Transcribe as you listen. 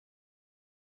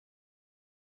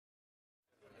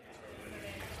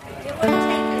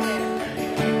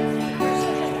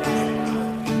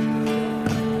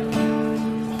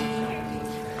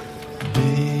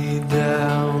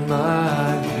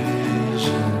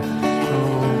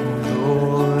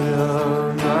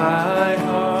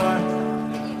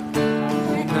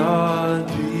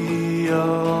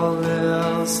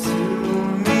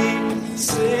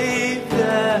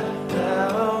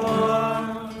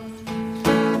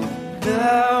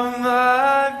Thou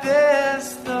my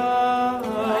best thought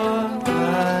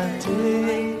by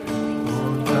day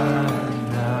or by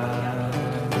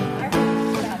night,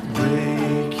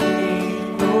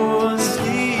 waking or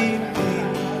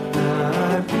sleeping,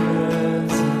 thy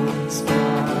presence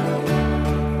mine.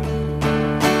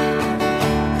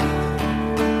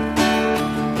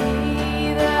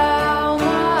 Be thou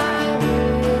my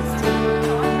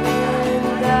wisdom,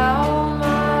 and thou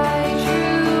my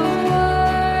true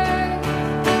word.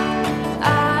 I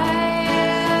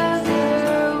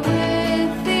ever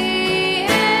with thee,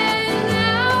 and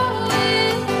thou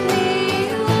with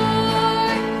me,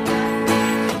 Lord.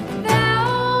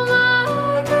 Thou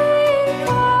my great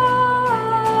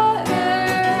Father,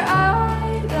 I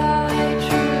thy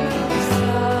true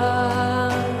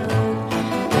Son.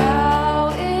 Thou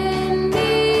in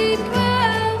me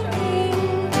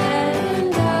dwelling,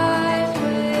 and I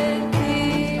with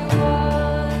thee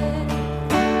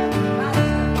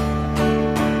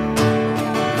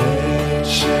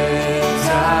Riches I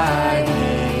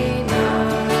need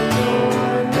not,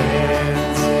 nor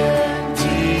man's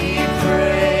empty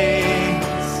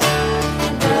praise.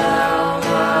 Thou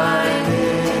mine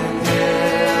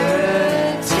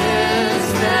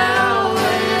inheritance, now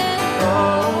and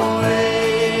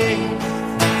always.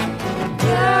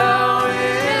 Thou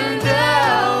and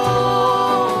thou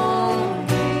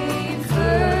only,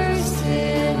 first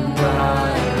in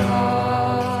my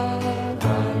heart.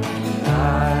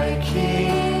 Thy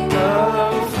King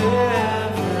of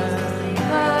heaven,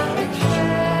 my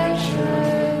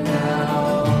treasure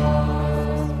now.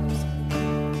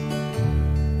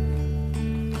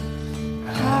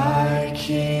 High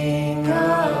King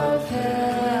of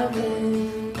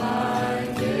heaven, my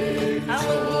victory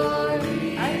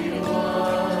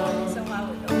won.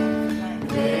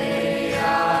 May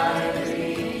I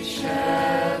reach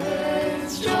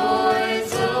heaven's joy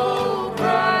so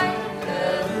bright,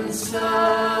 heaven's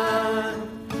sun.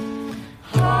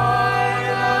 Heart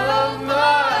of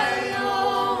my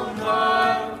own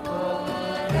heart,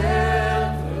 but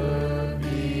never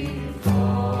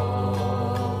befall.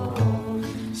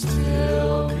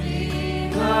 Still be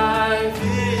my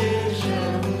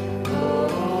vision,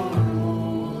 O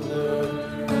ruler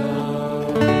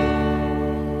of.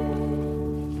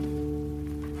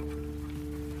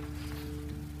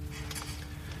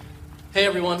 Hey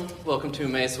everyone, welcome to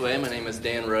Emmaus Way. My name is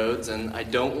Dan Rhodes, and I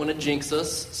don't want to jinx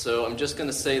us, so I'm just going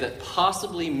to say that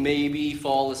possibly, maybe,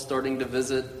 fall is starting to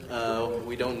visit.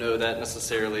 We don't know that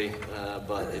necessarily,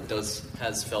 but it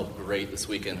has felt great this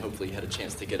weekend. Hopefully you had a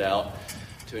chance to get out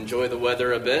to enjoy the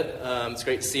weather a bit. It's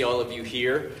great to see all of you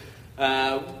here.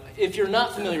 If you're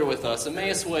not familiar with us,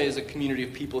 Emmaus Way is a community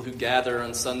of people who gather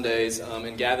on Sundays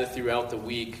and gather throughout the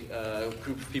week, a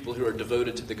group of people who are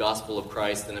devoted to the gospel of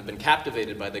Christ and have been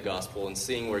captivated by the gospel and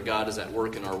seeing where God is at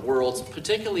work in our worlds,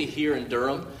 particularly here in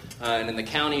Durham and in the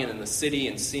county and in the city,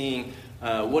 and seeing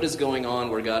what is going on,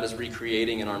 where God is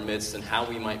recreating in our midst, and how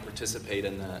we might participate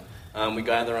in that. We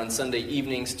gather on Sunday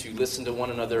evenings to listen to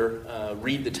one another,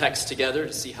 read the text together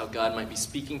to see how God might be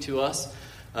speaking to us.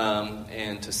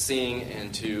 And to sing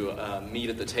and to meet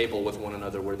at the table with one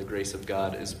another where the grace of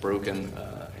God is broken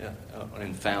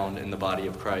and found in the body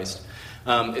of Christ.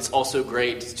 It's also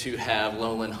great to have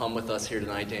Lowland Hum with us here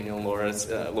tonight, Daniel and Laura.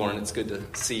 Lauren, it's good to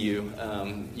see you.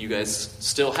 You guys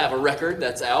still have a record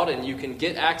that's out, and you can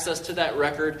get access to that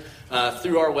record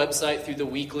through our website, through the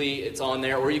weekly. It's on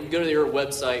there, or you can go to their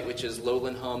website, which is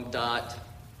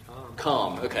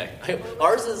lowlandhum.com. Okay.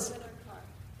 Ours is...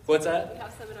 What's that? We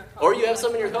have some in our car. Or you have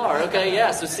some in your car. Okay,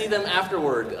 yeah. So see them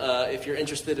afterward if you're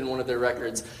interested in one of their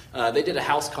records. They did a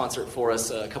house concert for us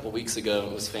a couple weeks ago.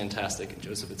 It was fantastic. And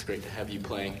Joseph, it's great to have you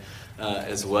playing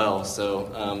as well.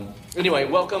 So anyway,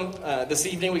 welcome this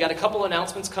evening. We got a couple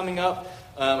announcements coming up.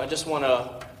 I just want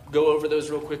to go over those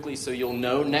real quickly so you'll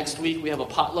know. Next week we have a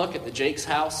potluck at the Jake's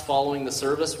house following the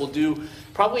service. We'll do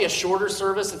probably a shorter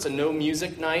service. It's a no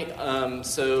music night.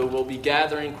 So we'll be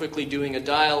gathering quickly, doing a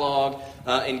dialogue,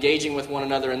 engaging with one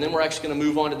another. And then we're actually going to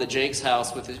move on to the Jake's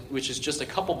house, which is just a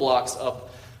couple blocks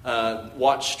up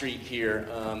Watch Street here.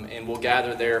 And we'll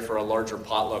gather there for a larger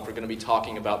potluck. We're going to be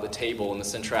talking about the table and the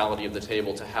centrality of the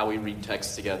table to how we read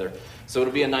text together. So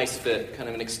it'll be a nice fit, kind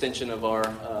of an extension of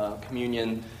our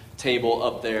communion table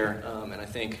up there, and I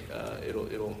think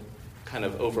it'll kind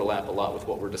of overlap a lot with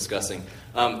what we're discussing.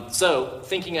 So,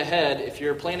 thinking ahead, if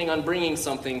you're planning on bringing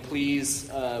something, please,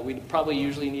 we probably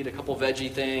usually need a couple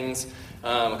veggie things,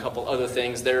 a couple other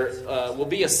things. There will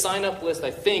be a sign-up list,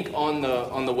 I think, on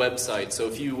the website. So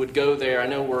if you would go there, I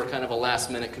know we're kind of a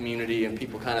last-minute community, and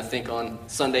people kind of think on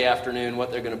Sunday afternoon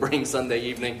what they're going to bring Sunday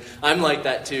evening. I'm like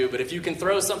that too, but if you can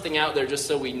throw something out there just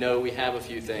so we know we have a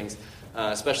few things,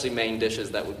 especially main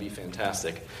dishes, that would be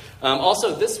fantastic.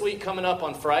 Also, this week coming up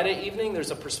on Friday evening,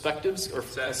 there's a Perspectives, or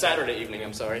Saturday evening,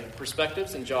 I'm sorry,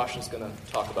 Perspectives, and Josh is going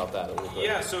to talk about that a little bit.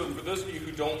 Yeah, so for those of you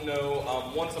who don't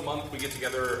know, once a month we get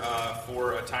together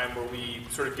for a time where we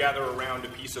sort of gather around a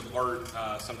piece of art.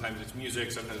 Sometimes it's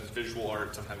music, sometimes it's visual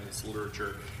art, sometimes it's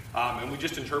literature. And we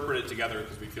just interpret it together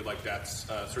because we feel like that's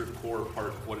sort of core part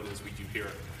of what it is we do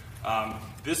here.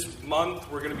 This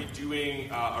month, we're going to be doing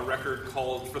a record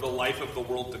called For the Life of the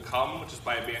World to Come, which is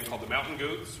by a band called the Mountain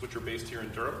Goats, which are based here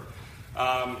in Durham.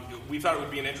 We thought it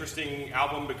would be an interesting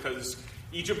album because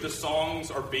each of the songs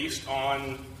are based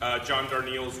on John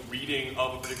Darnielle's reading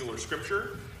of a particular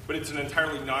scripture, but it's an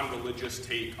entirely non-religious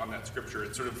take on that scripture.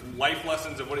 It's sort of life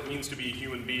lessons of what it means to be a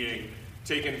human being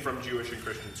taken from Jewish and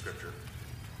Christian scripture.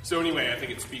 So anyway, I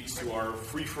think it speaks to our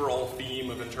free-for-all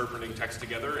theme of interpreting text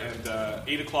together. And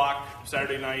 8 o'clock,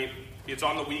 Saturday night, it's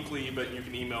on the weekly, but you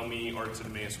can email me,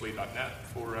 arts@emmausway.net,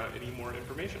 for any more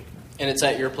information. And it's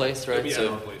at your place, right? It'll be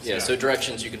at our place, yeah. So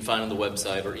directions you can find on the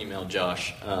website or email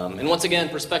Josh. And once again,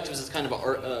 Perspectives is kind of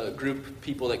a group of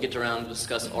people that get around and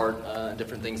discuss art,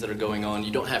 different things that are going on.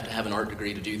 You don't have to have an art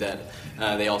degree to do that.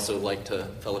 They also like to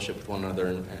fellowship with one another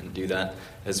and do that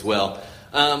as well.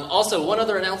 Also, one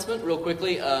other announcement real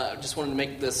quickly. I just wanted to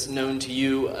make this known to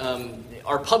you.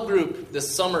 Our pub group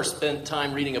this summer spent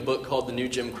time reading a book called The New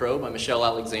Jim Crow by Michelle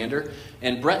Alexander.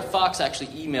 And Brett Fox actually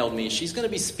emailed me. She's going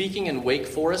to be speaking in Wake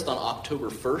Forest on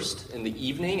October 1st in the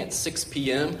evening at 6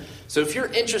 p.m. So if you're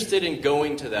interested in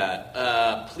going to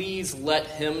that, please let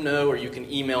him know, or you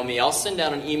can email me. I'll send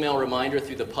out an email reminder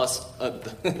through the pub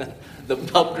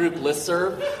group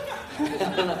listserv.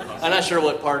 I'm not sure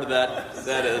what part of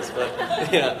that is,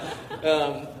 but yeah.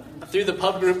 Through the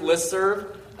pub group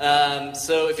listserv.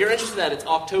 So if you're interested in that, it's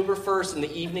October 1st in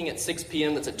the evening at 6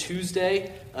 p.m. That's a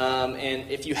Tuesday. And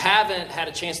if you haven't had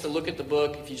a chance to look at the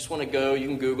book, if you just want to go, you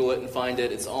can Google it and find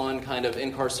it. It's on kind of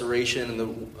incarceration and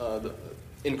the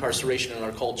incarceration in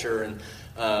our culture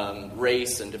and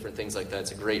race and different things like that.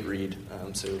 It's a great read.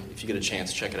 So if you get a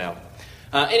chance, check it out.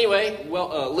 Anyway,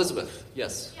 well, Elizabeth,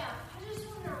 yes. Yeah, I just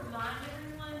want to remind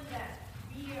everyone that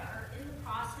we are in the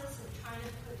process of trying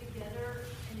to put together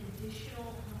an additional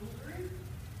home group.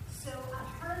 So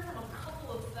I've heard from a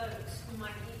couple of folks who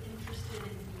might be interested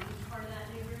in being part of that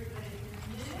new group, but if you're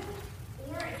new,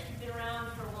 or if you've been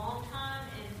around for a long time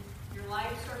and your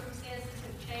life circumstances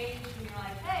have changed and you're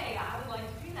like, hey, I would like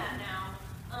to do that now,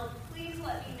 please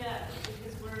let me know,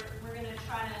 because we're going to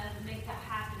try to make that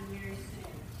happen very soon.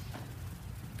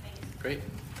 Great.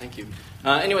 Thank you.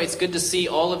 Anyway, it's good to see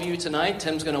all of you tonight.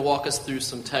 Tim's going to walk us through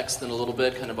some text in a little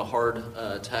bit, kind of a hard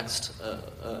text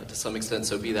to some extent.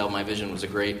 So Be Thou My Vision was a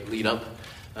great lead up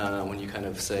when you kind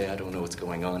of say, I don't know what's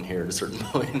going on here at a certain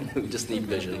point. We just need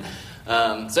vision.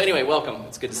 So anyway, welcome.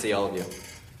 It's good to see all of you.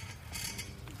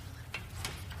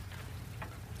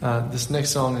 This next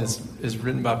song is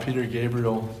written by Peter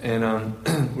Gabriel, and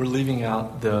we're leaving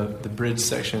out the bridge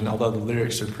section, although the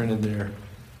lyrics are printed there.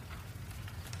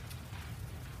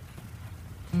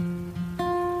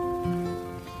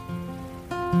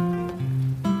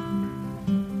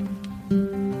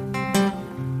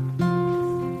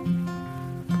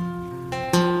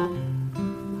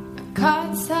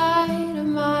 Caught sight of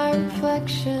my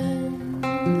reflection,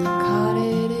 caught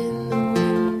it in the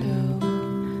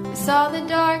window. I saw the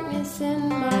darkness in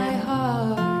my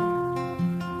heart.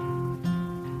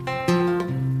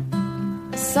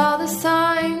 I saw the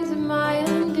signs of my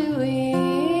undoing.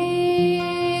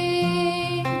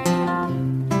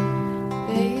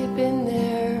 They had been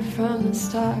there from the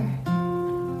start.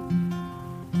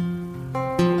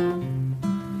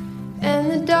 And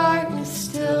the darkness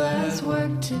still has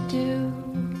work to do.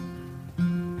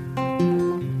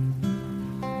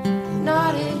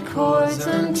 Knotted cords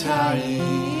untying.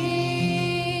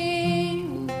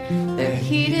 They're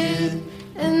heated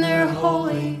and they're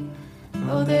holy.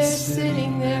 Oh, they're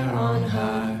sitting there on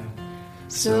high,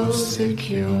 so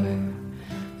secure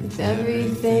with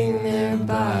everything they're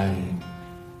buying.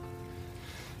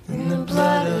 In the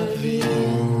blood of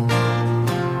Eden, by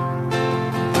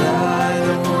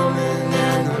the woman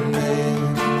and the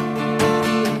man,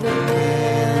 the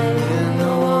man and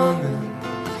the woman,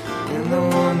 and the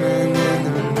woman and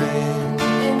the man,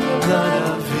 in the blood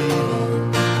of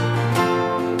Eden,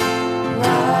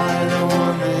 by the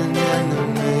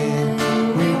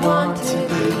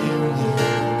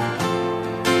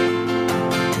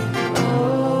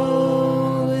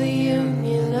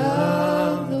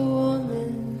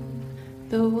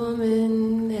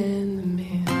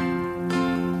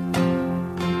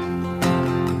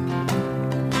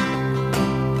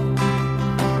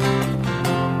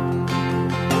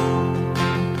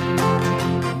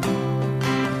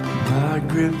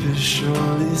grip is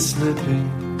surely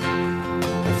slipping.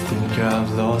 I think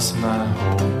I've lost my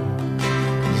home.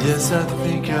 Yes, I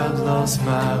think I've lost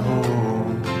my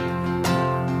home.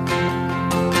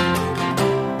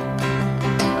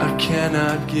 I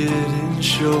cannot get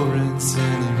insurance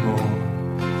anymore.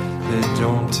 They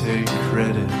don't take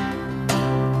credit,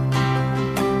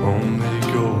 only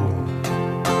gold.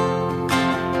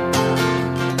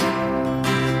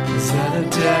 Is that a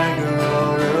dagger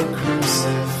or a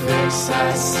crucifix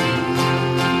I see?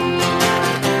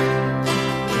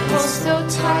 Hold so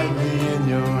tightly in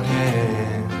your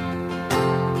hand.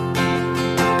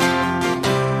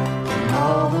 And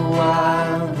all the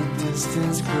while the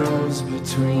distance grows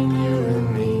between you and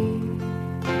me.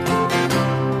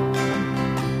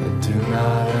 I do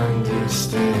not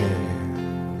understand.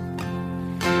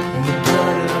 In the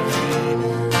blood of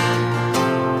Eden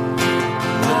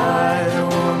lie the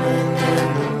woman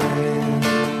and the man,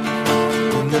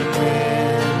 and the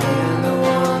man and the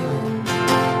woman,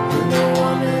 and the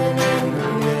woman and the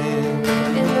man.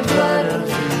 In the blood of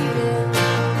Eden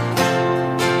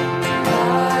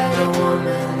lie the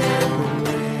woman and the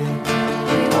man.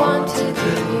 We wanted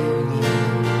the union.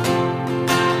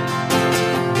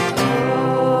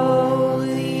 Oh,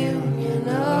 the union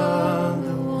of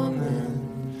the woman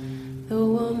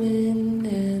and the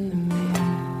man.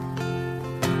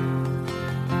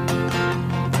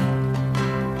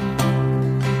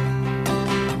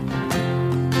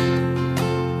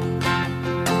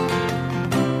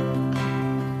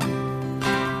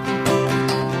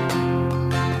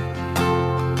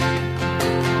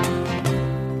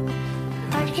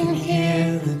 I can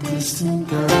hear the distant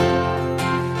gun,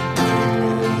 a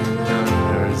million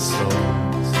unheard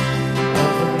souls,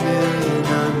 of a million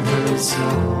unheard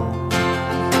souls.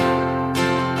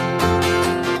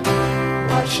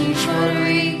 Watch each one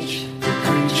reach the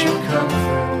creature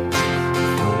comfort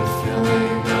for the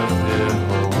filling of their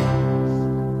holes.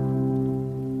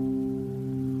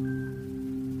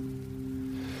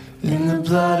 In the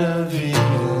blood of Eden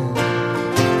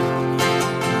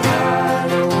lie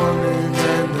the woman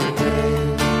and the man,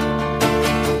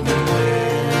 the man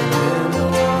and the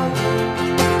woman,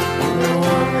 and the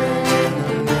woman and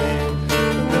the man.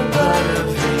 In the blood of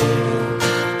Eden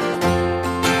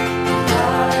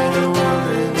lie the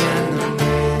woman and the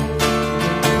man, the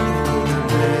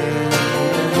man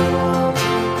and the woman,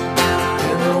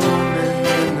 and the woman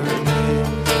and the man.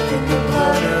 In the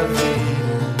blood of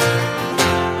Eden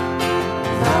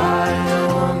lie the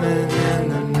woman and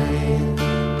the man,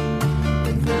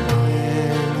 and the man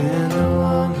and the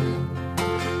woman,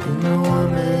 and the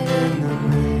woman and the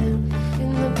man. In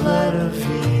the blood of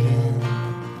Eden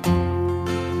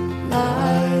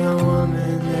lie the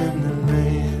woman and the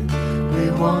man. We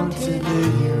wanted the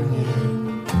union.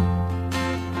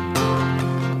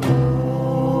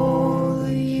 Oh,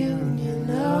 the union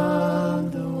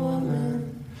of the woman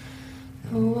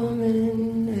and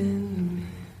the man.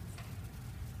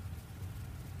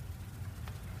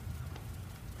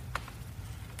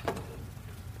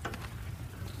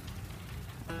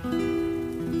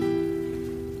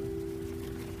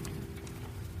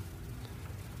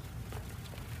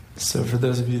 So for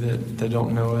those of you that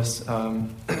don't know us,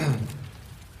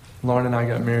 Lauren and I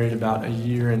got married about a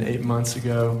year and 8 months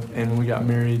ago, and when we got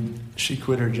married, she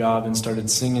quit her job and started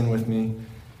singing with me.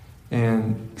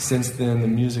 And since then, the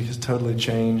music has totally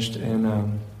changed.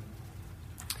 And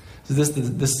so this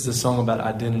is a song about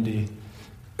identity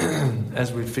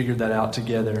as we figured that out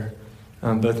together,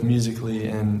 both musically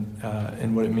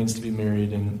and what it means to be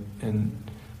married, and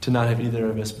to not have either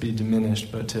of us be diminished,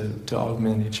 but to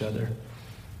augment each other.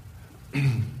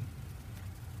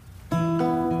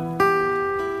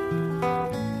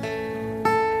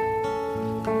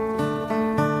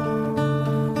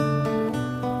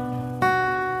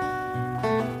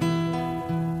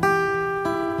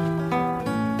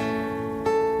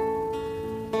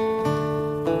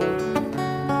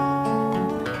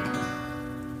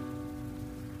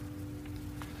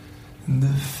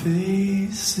 The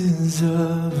faces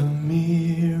of a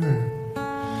mirror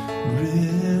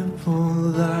ripple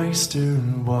like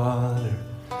stirring water.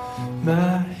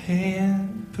 My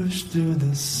hand pushed through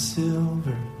the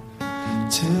silver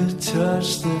to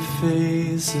touch the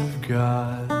face of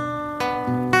God.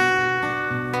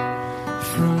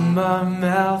 From my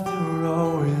mouth you're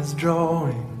always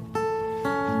drawing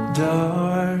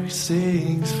dark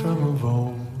sayings from of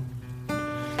old.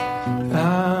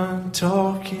 I'm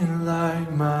talking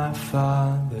like my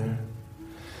father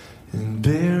and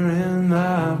bearing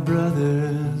my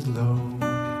brother's load.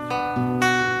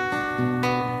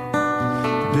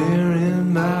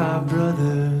 Bearing my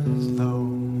brother's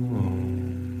load.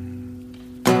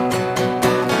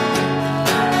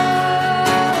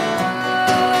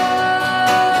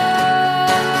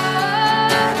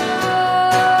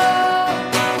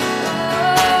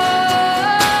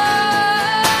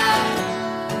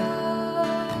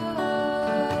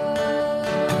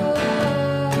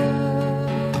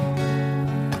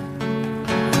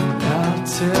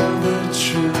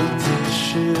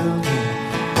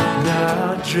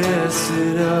 dress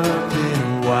it up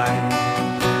in white.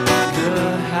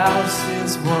 The house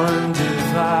is one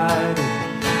divided.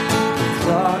 The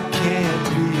clock can't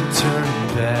be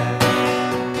turned back.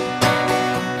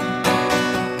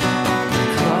 The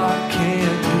clock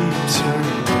can't be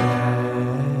turned back.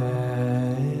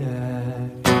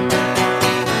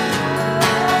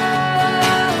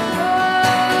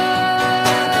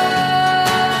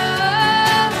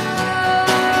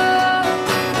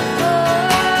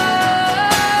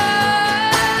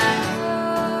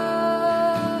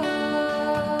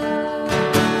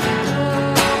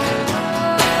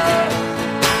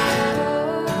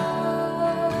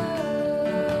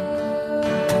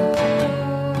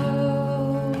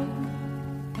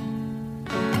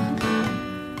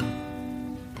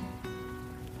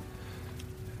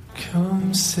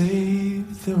 Come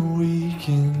save the weak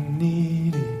and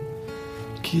needy.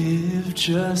 Give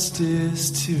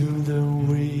justice to the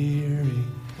weary.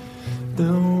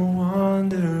 The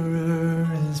wanderer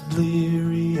is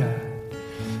bleary-eyed.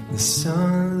 The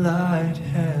sunlight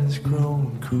has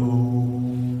grown cold.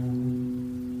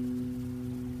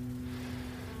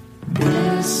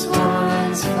 This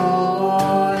one's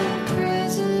for the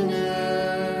prisoner.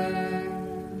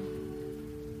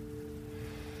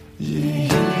 You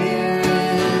hear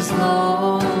his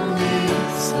lonely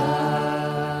sigh.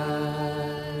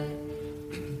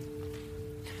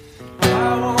 I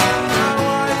want my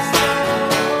white stone.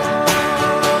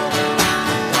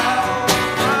 I want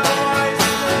my white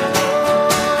stone.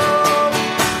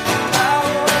 I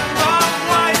want my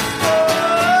white stone.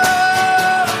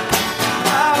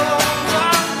 I want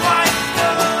my white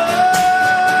stone.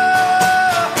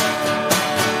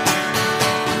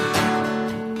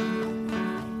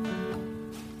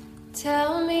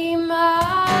 Tell me my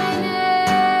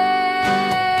name.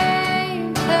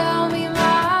 Tell me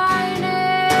my name.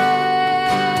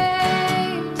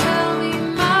 Tell me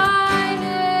my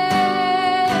name.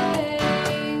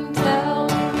 Tell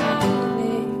me my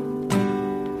name.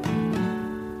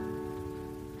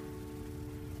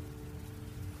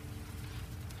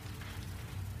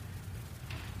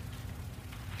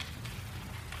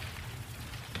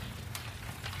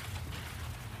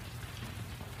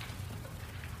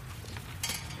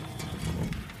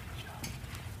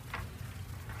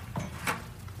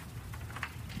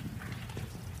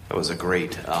 That was a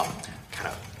great kind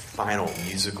of final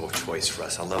musical choice for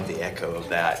us. I love the echo of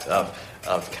that,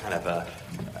 of kind of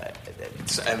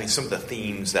some of the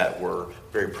themes that were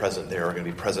very present there are going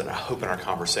to be present, I hope, in our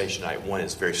conversation tonight. One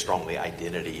is very strongly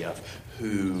identity of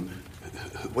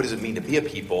what does it mean to be a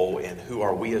people, and who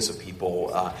are we as a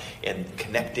people, and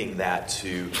connecting that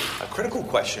to a critical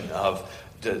question of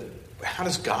how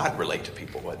does God relate to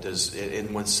people? What does,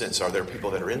 in one sense, are there people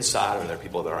that are inside? Are there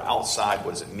people that are outside?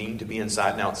 What does it mean to be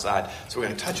inside and outside? So we're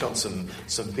going to touch on some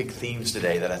big themes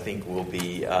today that I think will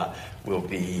be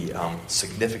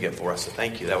significant for us. So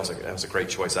thank you. That was a great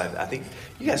choice. I think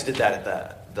you guys did that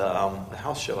at the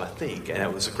house show, I think, and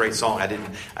it was a great song.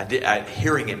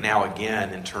 Hearing it now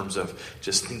again in terms of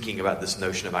just thinking about this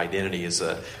notion of identity was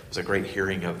a great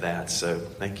hearing of that. So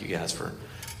thank you guys for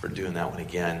doing that one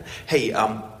again. Hey.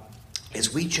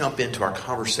 As we jump into our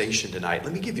conversation tonight,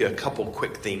 let me give you a couple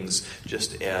quick things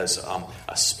just as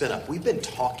a spin-up. We've been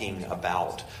talking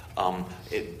about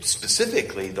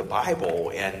specifically the Bible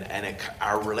and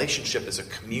our relationship as a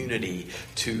community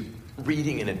to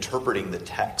reading and interpreting the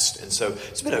text. And so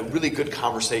it's been a really good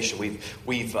conversation.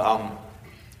 We've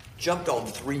jumped on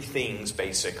three things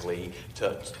basically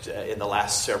in the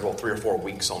last 3 or 4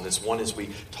 weeks on this. One is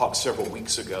we talked several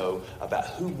weeks ago about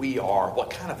who we are, what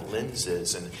kind of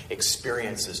lenses and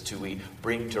experiences do we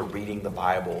bring to reading the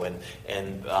Bible,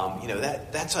 and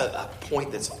that's a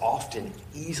point that's often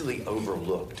easily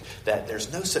overlooked, that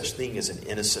there's no such thing as an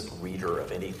innocent reader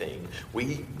of anything.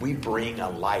 We bring a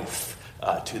life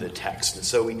to the text. And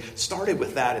so we started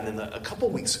with that, and then a couple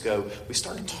weeks ago we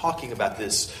started talking about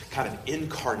this kind of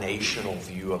incarnational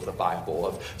view of the Bible,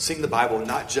 of seeing the Bible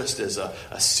not just as a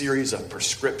series of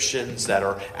prescriptions that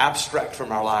are abstract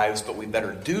from our lives, but we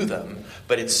better do them,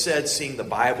 but instead seeing the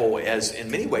Bible as,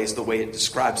 in many ways, the way it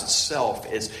describes itself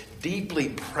is deeply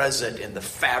present in the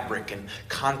fabric and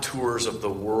contours of the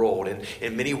world, and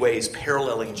in many ways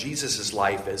paralleling Jesus'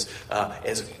 life as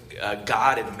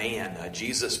God and man,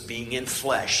 Jesus being in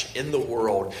flesh, in the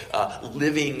world,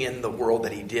 living in the world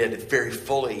that he did very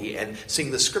fully, and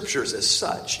seeing the scriptures as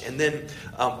such. And then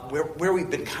where we've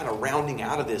been kind of rounding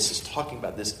out of this is talking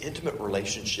about this intimate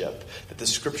relationship that the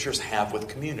scriptures have with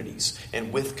communities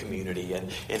and with community,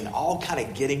 and all kind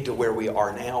of getting to where we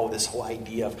are now, this whole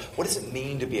idea of what does it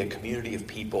mean to be a community of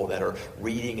people that are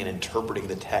reading and interpreting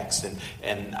the text.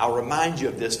 And I'll remind you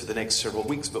of this for the next several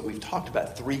weeks, but we've talked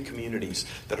about 3 communities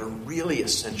that are really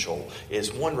essential.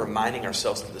 Is one, reminding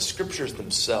ourselves that the Scriptures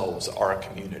themselves are a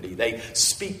community. They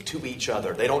speak to each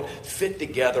other. They don't fit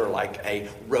together like a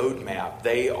roadmap.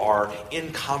 They are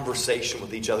in conversation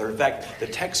with each other. In fact, the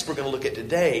text we're going to look at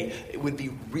today, it would be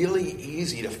really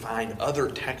easy to find other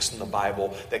texts in the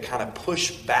Bible that kind of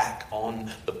push back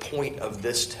on the point of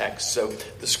this text. So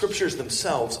the Scriptures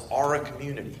themselves are a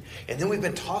community. And then we've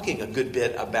been talking a good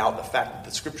bit about the fact that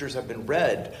the Scriptures have been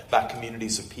read by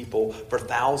communities of people for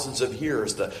thousands of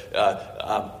years.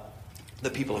 The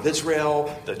people of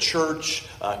Israel, the church,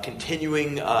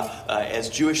 continuing as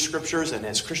Jewish scriptures and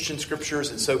as Christian scriptures.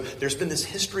 And so there's been this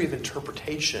history of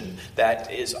interpretation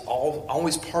that is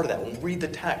always part of that. When we read the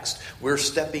text, we're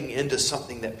stepping into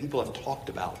something that people have talked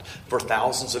about for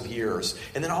thousands of years.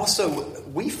 And then also,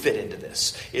 we fit into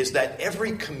this, is that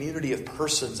every community of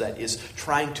persons that is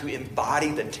trying to embody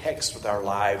the text with our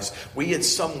lives, we in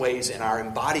some ways, in our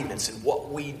embodiments, in what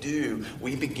we do,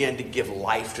 we begin to give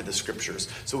life to the scriptures.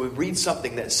 So we read something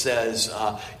that says,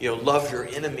 love your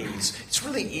enemies. It's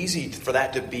really easy for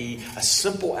that to be a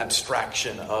simple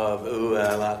abstraction of,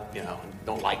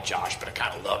 don't like Josh, but I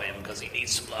kind of love him because he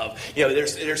needs some love.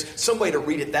 There's some way to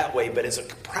read it that way, but as a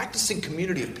practicing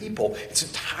community of people, it's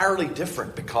entirely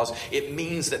different because it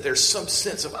means that there's some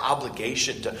sense of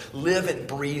obligation to live and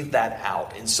breathe that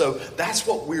out. And so that's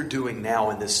what we're doing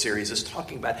now in this series, is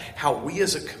talking about how we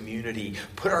as a community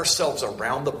put ourselves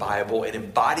around the Bible and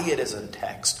embody it as a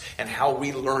text, and how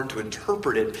we learn to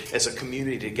interpret it as a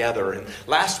community together. And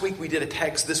last week we did a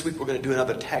text. This week we're going to do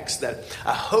another text that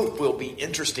I hope will be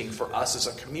interesting for us as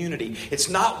a community. It's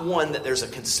not one that there's a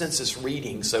consensus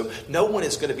reading, so no one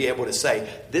is going to be able to say,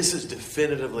 this is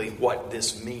definitively what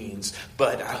this means.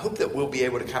 But I hope that we'll be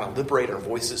able to kind of liberate our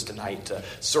voices tonight to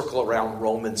circle around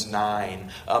Romans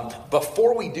 9.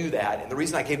 Before we do that, and the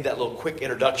reason I gave that little quick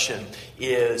introduction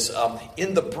is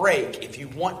in the break, if you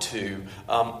want to,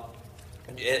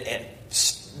 and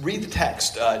read the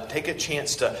text. Take a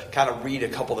chance to kind of read a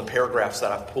couple of the paragraphs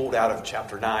that I've pulled out of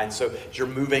chapter 9. So as you're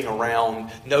moving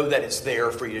around, know that it's there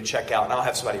for you to check out. And I'll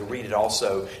have somebody read it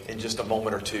also in just a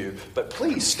moment or two. But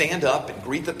please stand up and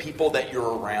greet the people that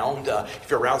you're around. If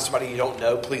you're around somebody you don't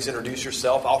know, please introduce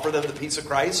yourself. Offer them the peace of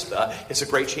Christ. It's a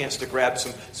great chance to grab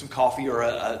some coffee or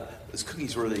those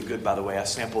cookies were really good, by the way. I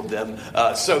sampled them.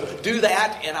 So do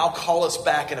that, and I'll call us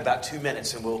back in about 2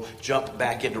 minutes, and we'll jump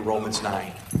back into Romans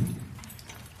 9.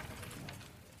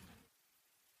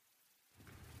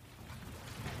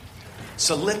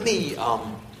 So let me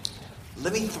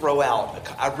throw out.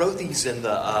 I wrote these in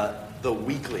the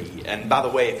weekly. And by the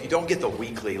way, if you don't get the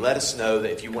weekly, let us know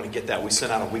that if you want to get that. We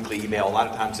send out a weekly email. A lot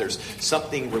of times there's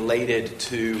something related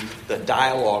to the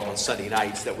dialogue on Sunday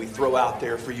nights that we throw out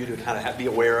there for you to kind of be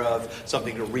aware of,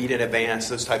 something to read in advance,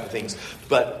 those type of things.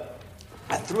 But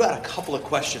I threw out a couple of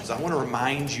questions. I want to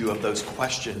remind you of those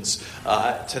questions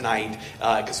tonight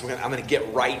because I'm going to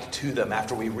get right to them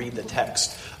after we read the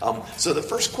text. So the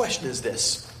first question is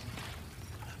this.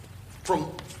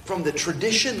 From the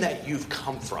tradition that you've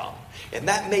come from, and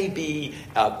that may be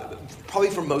probably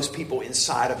for most people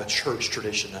inside of a church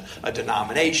tradition, a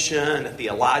denomination, a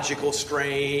theological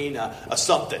strain, a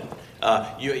something.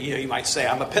 You might say,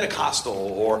 I'm a Pentecostal,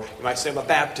 or you might say I'm a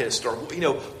Baptist, or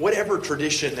whatever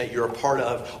tradition that you're a part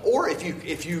of. Or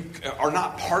if you are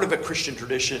not part of a Christian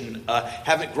tradition,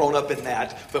 haven't grown up in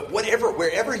that, but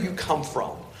wherever you come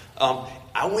from,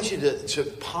 I want you to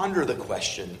ponder the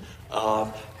question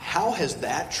of how has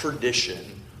that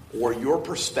tradition or your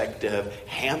perspective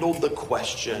handled the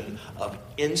question of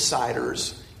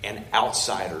insiders and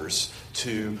outsiders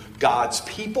to God's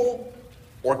people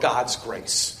or God's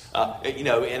grace? And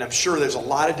I'm sure there's a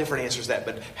lot of different answers to that,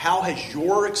 but how has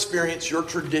your experience, your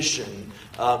tradition,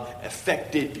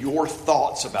 affected your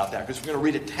thoughts about that? Because we're going to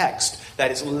read a text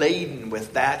that is laden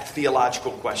with that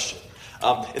theological question.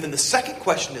 And then the second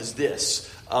question is this.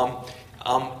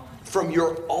 From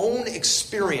your own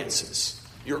experiences,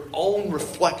 your own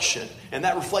reflection, and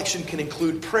that reflection can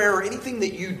include prayer or anything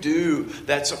that you do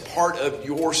that's a part of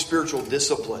your spiritual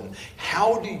discipline.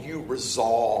 How do you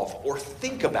resolve or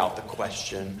think about the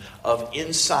question of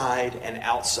inside and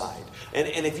outside?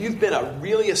 And if you've been a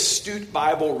really astute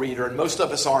Bible reader, and most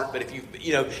of us aren't, but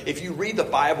if you read the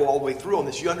Bible all the way through on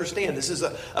this, you understand this is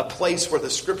a place where the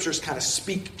scriptures kind of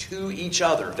speak to each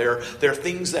other. There are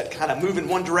things that kind of move in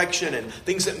one direction and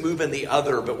things that move in the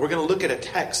other. But we're going to look at a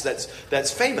text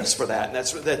that's famous for that, and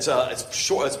that's It's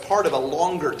short. It's part of a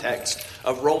longer text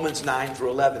of Romans 9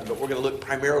 through 11, but we're going to look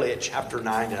primarily at chapter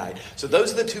 9 tonight. So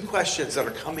those are the two questions that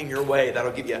are coming your way.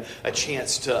 That'll give you a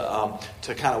chance to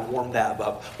kind of warm that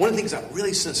up. One of the things I'm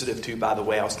really sensitive to, by the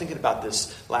way, I was thinking about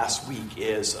this last week,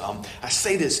 is I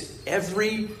say this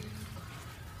every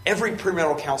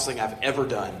premarital counseling I've ever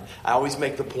done. I always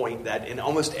make the point that in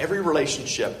almost every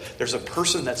relationship, there's a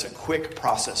person that's a quick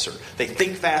processor. They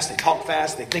think fast, they talk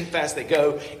fast, they think fast, they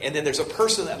go. And then there's a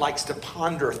person that likes to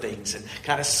ponder things and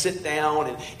kind of sit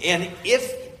down. And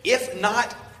if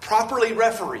not properly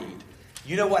refereed,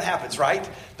 you know what happens, right?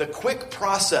 The quick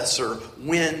processor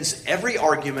wins every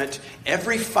argument,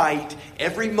 every fight,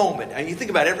 every moment. And you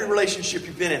think about every relationship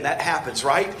you've been in, that happens,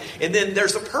 right? And then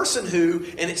there's a person who,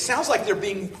 and it sounds like they're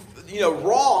being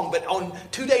wrong, but on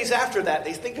 2 days after that,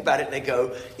 they think about it and they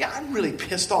go, yeah, I'm really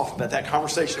pissed off about that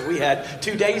conversation we had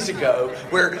 2 days ago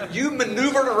where you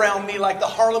maneuvered around me like the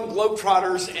Harlem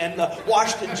Globetrotters and the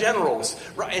Washington Generals.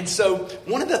 Right? And so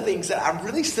one of the things that I'm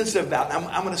really sensitive about, and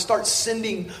I'm going to start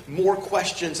sending more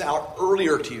questions out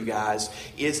earlier to you guys,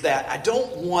 is that I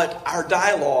don't want our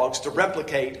dialogues to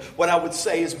replicate what I would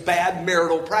say is bad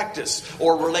marital practice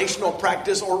or relational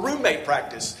practice or roommate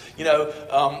practice.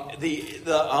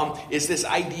 Is this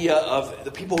idea of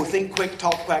the people who think quick,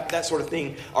 talk quick, that sort of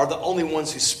thing are the only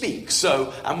ones who speak.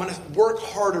 So I'm going to work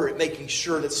harder at making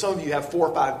sure that some of you have 4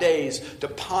 or 5 days to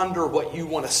ponder what you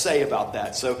want to say about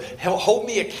that. So hold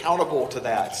me accountable to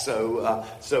that. So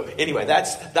anyway,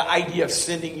 that's the idea of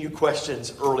sending you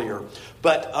questions earlier.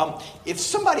 But if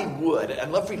somebody would, I'd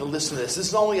love for you to listen to this. This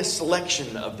is only a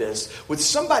selection of this. Would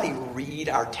somebody read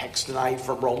our text tonight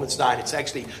from Romans 9? It's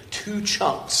actually 2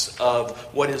 chunks of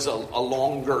what is a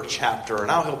longer chapter. And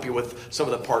I'll help you with some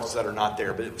of the parts that are not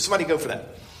there. But somebody go for that.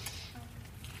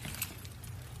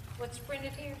 What's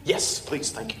printed here? Yes,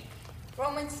 please. Thank you.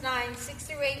 Romans 9, 6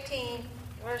 through 18,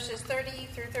 verses 30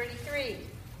 through 33.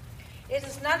 It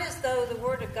is not as though the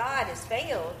word of God has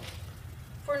failed.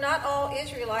 For not all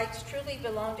Israelites truly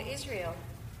belong to Israel,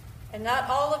 and not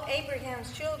all of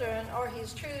Abraham's children are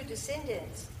his true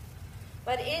descendants.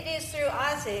 But it is through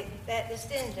Isaac that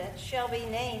descendants shall be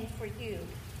named for you.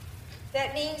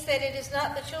 That means that it is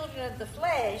not the children of the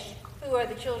flesh who are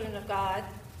the children of God,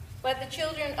 but the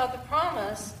children of the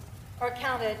promise are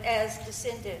counted as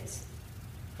descendants.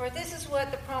 For this is what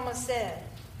the promise said: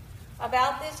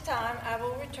 about this time I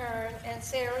will return, and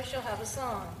Sarah shall have a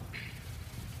son.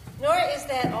 Nor is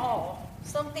that all.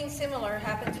 Something similar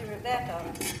happened to Rebekah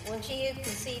when she had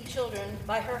conceived children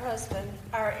by her husband,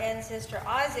 our ancestor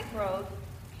Isaac wrote,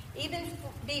 even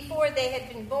before they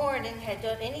had been born and had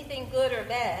done anything good or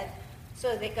bad,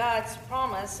 so that God's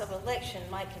promise of election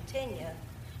might continue,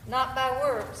 not by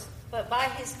works, but by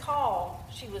his call,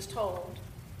 she was told.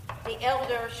 The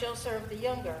elder shall serve the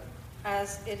younger,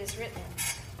 as it is written.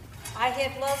 I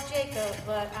have loved Jacob,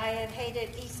 but I have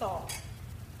hated Esau.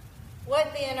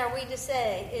 What then are we to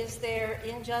say? Is there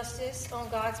injustice on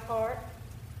God's part?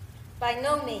 By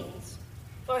no means.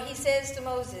 For he says to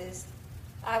Moses,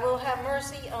 I will have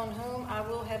mercy on whom I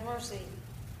will have mercy,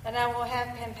 and I will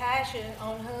have compassion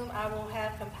on whom I will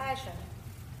have compassion.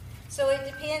 So it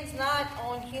depends not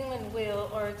on human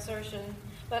will or exertion,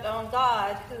 but on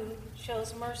God who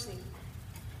shows mercy.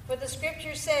 For the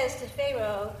scripture says to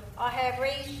Pharaoh, I have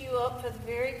raised you up for the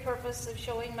very purpose of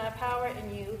showing my power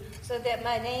in you, so that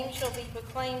my name shall be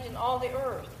proclaimed in all the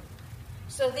earth.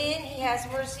 So then he has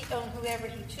mercy on whoever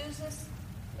he chooses,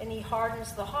 and he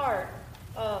hardens the heart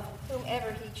of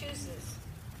whomever he chooses.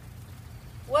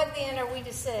 What then are we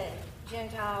to say?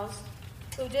 Gentiles,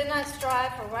 who did not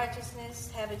strive for righteousness,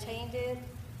 have attained it,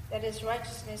 that is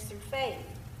righteousness through faith.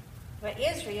 But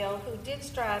Israel, who did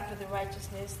strive for the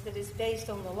righteousness that is based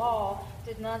on the law,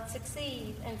 did not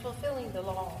succeed in fulfilling the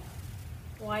law.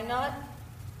 Why not?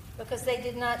 Because they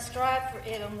did not strive for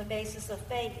it on the basis of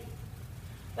faith,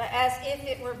 but as if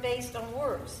it were based on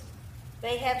works.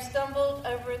 They have stumbled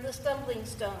over the stumbling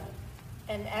stone,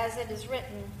 and as it is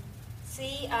written,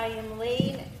 see, I am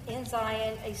laid in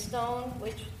Zion a stone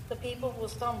which the people will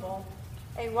stumble,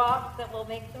 a rock that will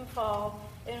make them fall,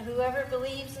 and whoever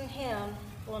believes in him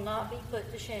will not be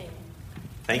put to shame.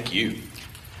 Thank you.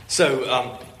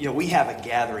 So, we have a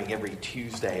gathering every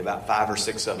Tuesday, about 5 or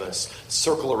 6 of us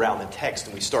circle around the text,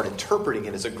 and we start interpreting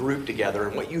it as a group together.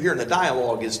 And what you hear in the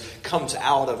dialogue comes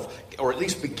out of, or at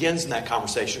least begins in that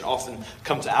conversation, often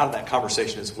comes out of that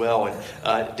conversation as well.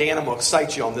 And Dan, I'm going to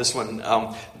excite you on this one.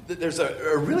 There's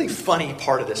a really funny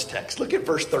part of this text. Look at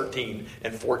verse 13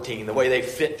 and 14, the way they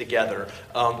fit together.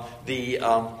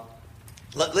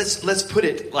 let's put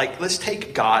it like, let's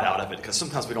take God out of it, because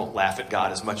sometimes we don't laugh at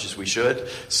God as much as we should.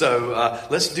 So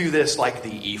let's do this like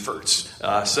the Efforts.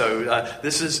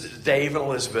 This is Dave and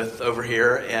Elizabeth over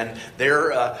here, and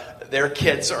their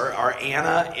kids are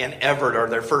Anna and Everett are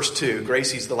their first two.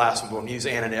 Gracie's the last one, but we'll use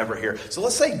Anna and Everett here. So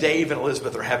let's say Dave and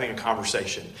Elizabeth are having a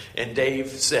conversation, and Dave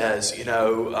says,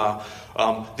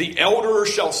 the elder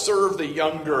shall serve the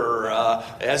younger.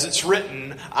 As it's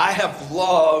written, I have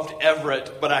loved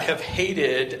Everett, but I have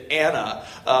hated Anna.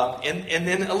 And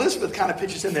then Elizabeth kind of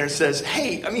pitches in there and says,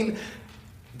 hey,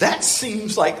 that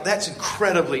seems like that's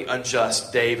incredibly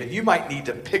unjust, Dave, and you might need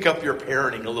to pick up your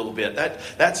parenting a little bit.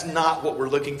 That's not what we're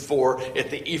looking for at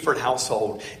the Eford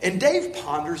household. And Dave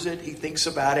ponders it. He thinks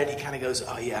about it. He kind of goes,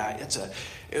 oh, yeah,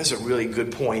 it was a really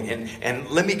good point. And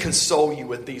let me console you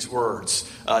with these words,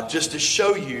 just to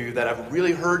show you that I've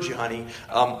really heard you, honey.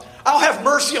 I'll have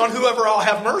mercy on whoever I'll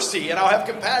have mercy, and I'll have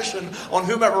compassion on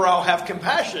whomever I'll have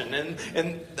compassion.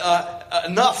 And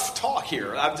enough talk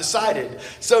here. I've decided.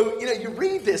 So, you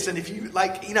read this, and if you,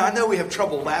 I know we have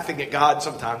trouble laughing at God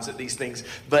sometimes at these things,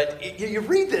 but you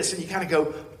read this and you kind of go,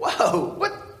 whoa,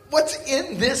 what's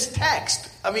in this text?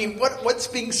 What's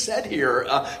being said here?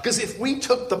 Because if we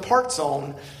took the parts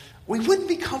on, we wouldn't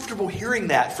be comfortable hearing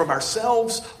that from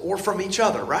ourselves or from each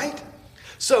other, right?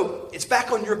 So it's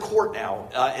back on your court now,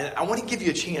 and I want to give you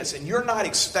a chance, and you're not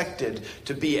expected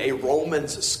to be a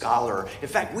Romans scholar. In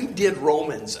fact, we did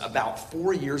Romans about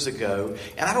 4 years ago,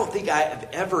 and I don't think I have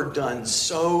ever done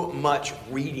so much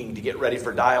reading to get ready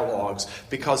for dialogues,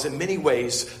 because in many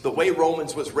ways, the way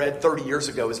Romans was read 30 years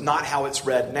ago is not how it's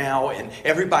read now, and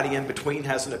everybody in between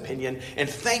has an opinion. And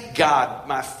thank God,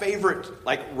 my favorite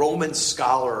Roman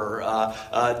scholar,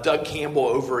 Doug Campbell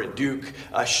over at Duke,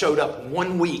 showed up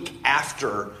 1 week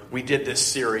after we did this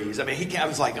series. He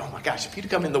was like, oh my gosh, if he'd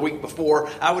come in the week before,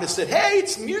 I would have said, hey,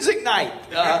 it's music night.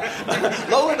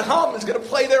 Lowland Hum is going to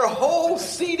play their whole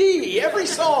CD, every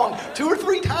song, 2 or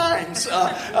 3 times.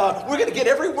 We're going to get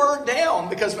every word down,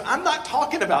 because I'm not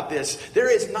talking about this.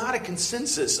 There is not a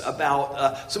consensus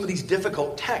about some of these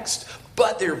difficult texts.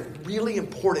 But they're really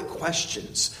important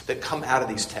questions that come out of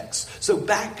these texts. So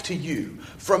back to you.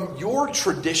 From your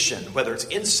tradition, whether it's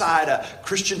inside a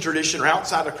Christian tradition or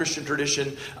outside a Christian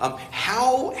tradition,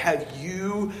 how have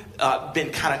you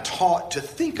been kind of taught to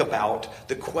think about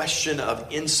the question of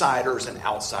insiders and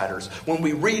outsiders? When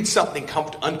we read something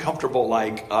uncomfortable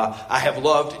like, I have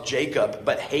loved Jacob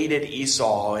but hated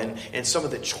Esau, and some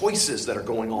of the choices that are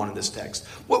going on in this text,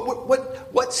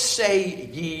 what say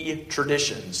ye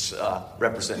traditions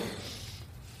represent?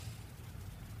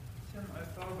 Tim, I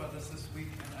thought about this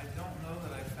week, and I don't know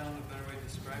that I found a better way to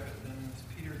describe it than this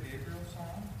Peter Gabriel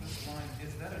song. This line,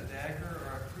 is that a dagger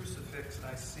or a crucifix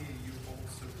I see you hold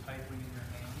so tightly in your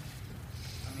hand?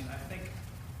 I think,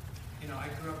 I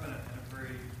grew up in a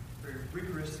very, very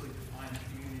rigorously defined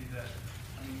community that,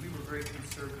 we were very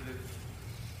conservative,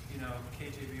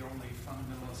 KJV only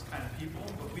fundamentalist kind of people,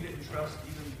 but we didn't trust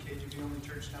even the KJV only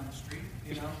church down the street,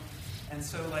 And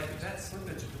so, that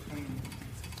slippage between,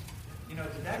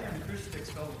 the dagger and the crucifix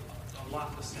felt a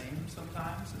lot the same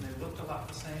sometimes, and they looked a lot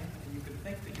the same, and you could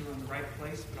think that you were in the right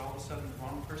place, but all of a sudden the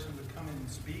wrong person would come in and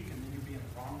speak, and then you'd be in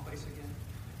the wrong place again.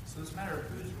 So this matter of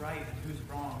who's right and who's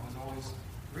wrong was always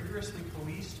rigorously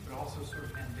policed, but also sort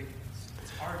of ambiguous.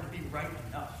 It's hard to be right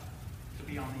enough to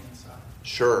be on the inside.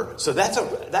 Sure. So that's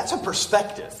a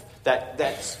perspective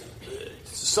that's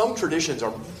some traditions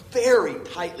are very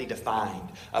tightly defined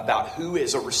about who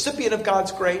is a recipient of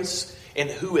God's grace and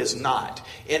who is not.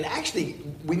 And actually,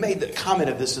 we made the comment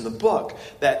of this in the book,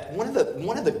 that one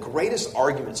of the greatest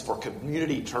arguments for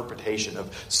community interpretation,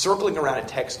 of circling around a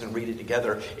text and read it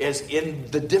together, is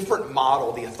in the different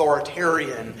model, the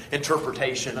authoritarian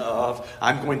interpretation of,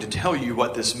 I'm going to tell you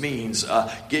what this means,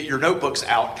 get your notebooks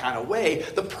out kind of way.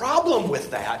 The problem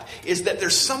with that is that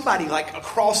there's somebody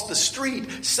across the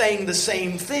street saying the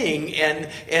same thing,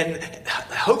 and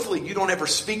hopefully you don't ever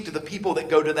speak to the people that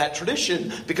go to that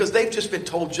tradition, because they've just been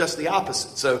told just the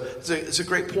opposite. So it's a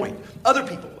great point. Other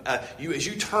people, as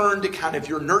you turn to kind of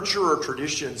your nurturer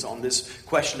traditions on this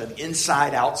question of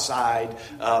inside, outside,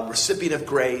 recipient of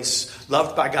grace,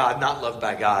 loved by God, not loved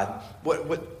by God,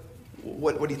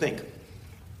 what do you think?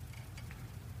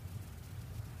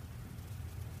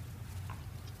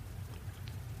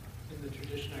 In the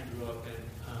tradition I grew up in,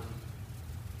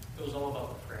 it was all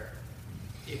about prayer.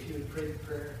 If you had prayed the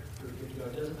prayer, you were good to go.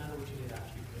 It doesn't matter what you did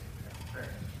after you prayed the prayer.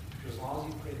 As long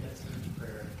as you prayed that sinner's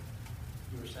prayer,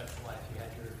 you were set for life. You had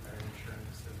your prayer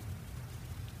insurance, and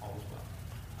all was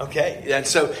well. Okay,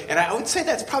 and I would say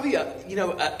that's probably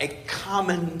a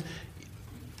common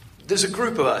there's a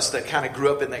group of us that kind of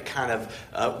grew up in that kind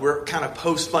of, we're kind of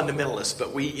post-fundamentalists, but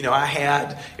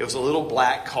it was a little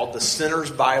black called the Sinner's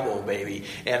Bible, baby.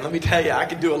 And let me tell you, I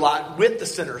could do a lot with the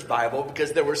Sinner's Bible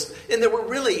because there were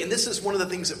really, and this is one of the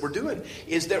things that we're doing,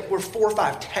 is that we're 4 or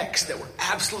 5 texts that were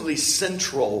absolutely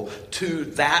central to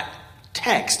that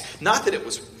text. Not that it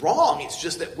was wrong, it's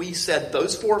just that we said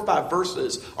those 4 or 5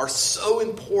 verses are so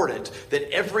important that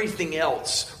everything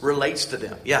else relates to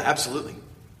them. Yeah, absolutely.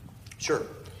 Sure.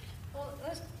 Well,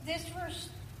 this verse,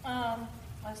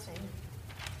 let's see,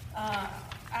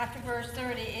 after verse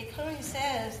 30, it clearly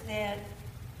says that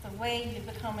the way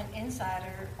to become an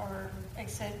insider or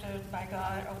accepted by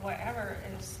God or whatever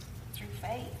is through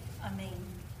faith. I mean,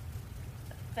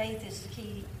 faith is the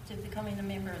key to becoming a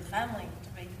member of the family,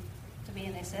 to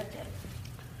being accepted.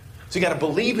 So you got to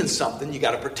believe in something, you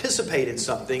got to participate in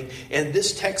something, and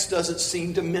this text doesn't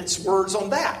seem to mince words on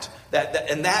that.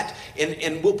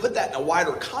 And we'll put that in a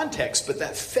wider context, but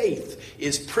that faith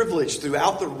is privileged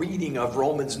throughout the reading of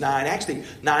Romans 9, actually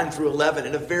 9 through 11,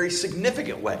 in a very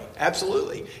significant way.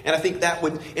 Absolutely. And I think that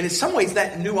would, and in some ways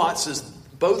that nuances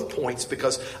both points,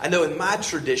 because I know in my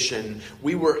tradition,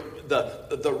 we were,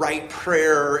 the right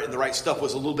prayer and the right stuff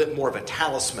was a little bit more of a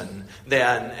talisman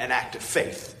than an act of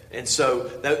faith. And so,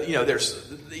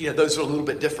 those are a little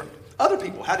bit different. Other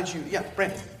people, how did you,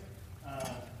 Brandon?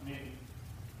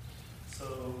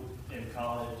 So in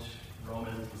college,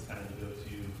 Romans was kind of the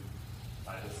go-to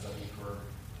Bible study for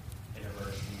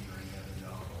university during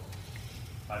the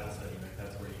Bible study. Like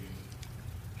that's where you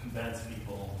convince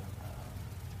people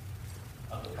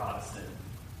of the Protestant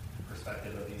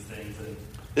perspective of these things. And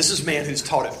this is a man who's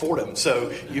taught at Fordham, so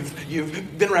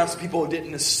you've been around some people who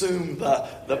didn't assume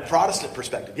the Protestant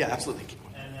perspective. Yeah, absolutely.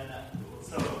 And then, I was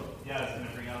going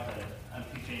to bring up that I'm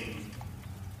teaching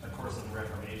a course on the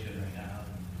Reformation right now.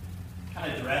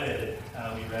 Kind of dreaded.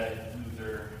 We read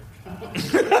Luther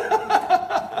his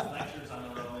lectures on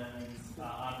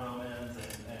Romans,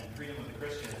 and freedom of the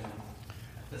Christian.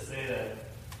 To say that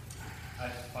I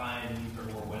find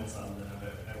Luther more winsome than I've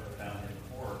ever found him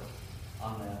before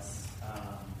on this.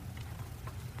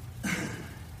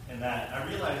 And that I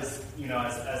realized,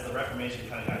 as the Reformation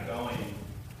kind of got going,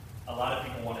 a lot of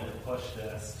people wanted to push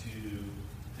this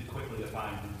to quickly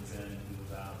define who was in and who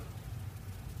was out,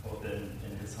 both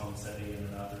in his home city and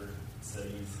in other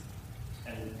cities.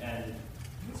 And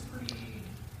he was pretty,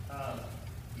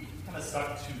 he kind of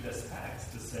stuck to this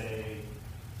text to say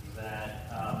that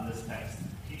this text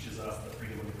teaches us the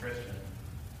freedom of the Christian,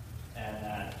 and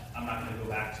that I'm not going to go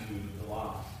back to the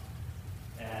law.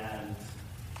 And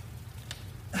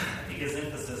I think his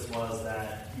emphasis was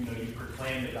that you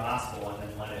proclaim the gospel and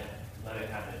then let it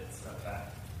have its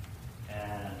effect.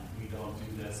 And we don't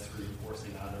do this through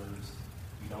forcing others.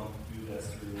 We don't do this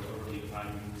through overly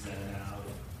defining who's in and out.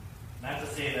 Not to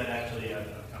say that actually I've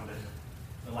come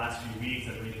to the last few weeks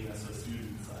of reading this with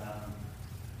students,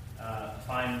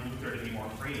 find Luther to be more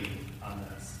free on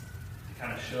this, to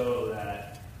kind of show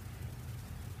that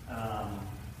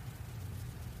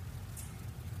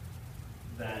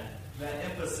that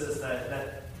emphasis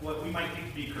that what we might think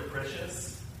to be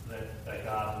capricious, that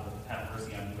God will have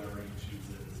mercy on whoever he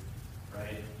chooses,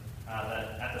 right?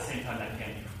 That at the same time that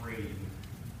can't be freed,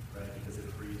 right? Because it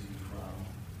frees you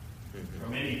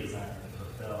from any desire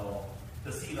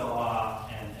to see the law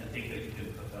and think that you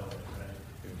can fulfill it, right?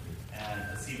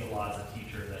 And to see the law as a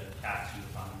teacher that casts you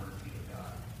upon the mercy of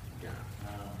God. Yeah.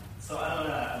 So I don't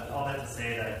know, all that to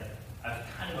say that I've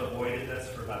kind of avoided this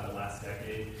for about the last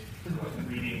decade,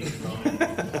 reading Romans,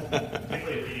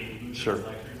 particularly reading Luther's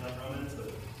lectures on Romans.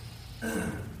 But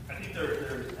I think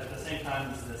they're at the same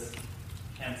time as this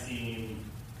can seem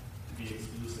to be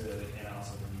exclusive, it can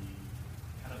also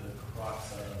be kind of the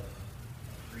crux of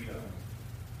freedom.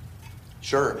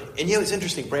 Sure. And it's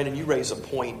interesting, Brandon, you raise a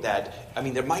point that,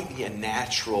 there might be a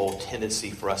natural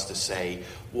tendency for us to say,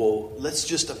 well, let's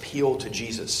just appeal to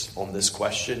Jesus on this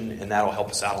question, and that'll help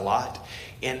us out a lot.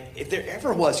 And if there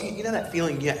ever was, you know that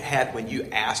feeling you had when you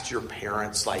asked your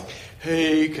parents, like,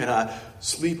 hey, can I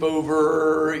sleep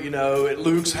over, at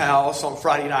Luke's house on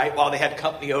Friday night while they had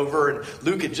company over, and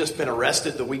Luke had just been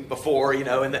arrested the week before,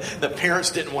 and the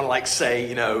parents didn't want to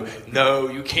say, no,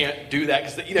 you can't do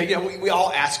that, because we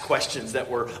all ask questions that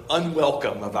were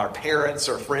unwelcome of our parents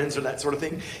or friends or that sort of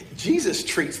thing. Jesus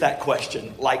treats that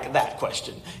question like that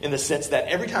question, in the sense that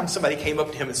every time somebody came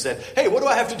up to him and said, hey, what do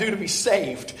I have to do to be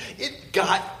saved? It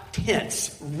got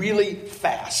tense really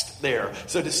fast there.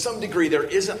 So to some degree, there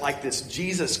isn't like this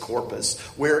Jesus corpus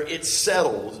where it's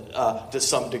settled to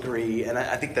some degree, and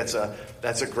I think that's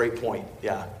a great point.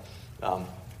 Yeah.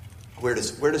 Where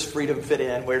does freedom fit in?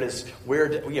 And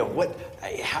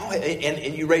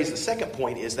you raise the second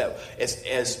point is that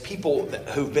as people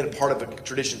who've been part of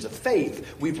traditions of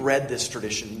faith, we've read this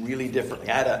tradition really differently.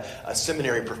 I had a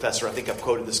seminary professor, I think I've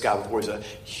quoted this guy before, he's a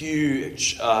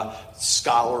huge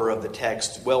scholar of the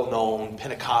text, well-known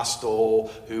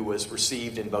Pentecostal, who was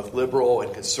received in both liberal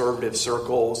and conservative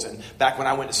circles. And back when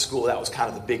I went to school, that was kind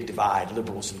of the big divide,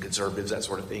 liberals and conservatives, that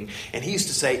sort of thing. And he used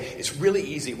to say, it's really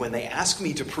easy when they ask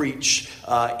me to preach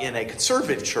in a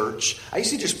conservative church, I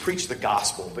usually just preach the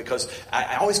gospel, because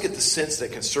I always get the sense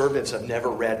that conservatives have never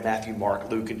read Matthew, Mark,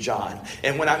 Luke, and John.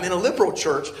 And when I'm in a liberal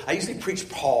church, I usually preach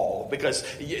Paul, because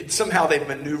somehow they've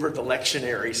maneuvered the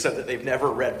lectionary so that they've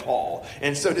never read Paul.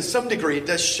 And so to some degree, it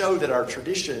does show that our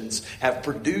traditions have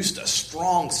produced a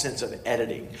strong sense of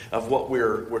editing of what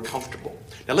we're comfortable.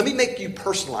 Now, let me make you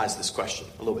personalize this question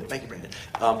a little bit. Thank you, Brandon.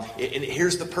 And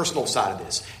here's the personal side of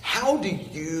this. How do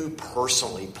you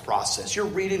personally process? You're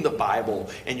reading the Bible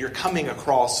and you're coming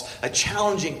across a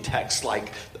challenging text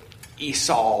like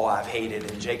Esau I've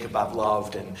hated and Jacob I've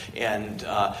loved and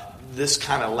this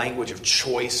kind of language of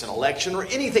choice and election, or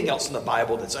anything else in the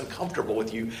Bible that's uncomfortable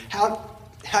with you.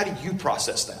 How do you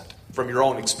process that from your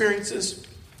own experiences,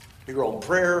 your own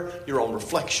prayer, your own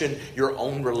reflection, your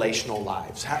own relational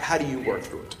lives? How do you work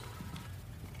through it?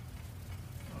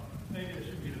 Maybe I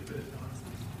should be the first to answer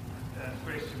this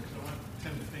question, because I want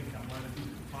Tim to think I'm one of the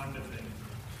people who find it. And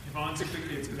if I answer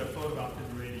quickly, it's because I've thought about it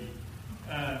already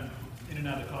in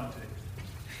another context.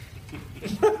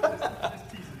 Just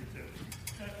teasing it.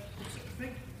 I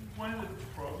think one of the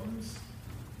problems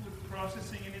with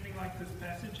processing anything like this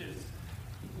passage is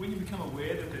when you become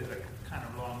aware that there's a kind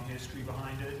of long history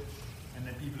behind it, and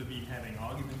that people have been having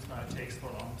arguments about a text for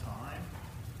a long time,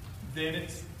 then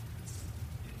it's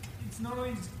not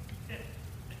always.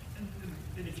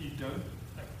 And if you don't,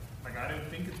 like I don't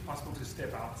think it's possible to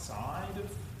step outside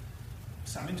of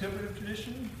some interpretive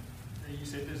tradition. You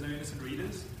said there's no innocent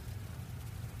readers.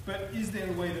 But is there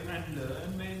a way to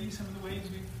unlearn maybe some of the ways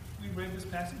we've read this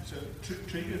passage? So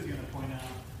Trigger's going to point out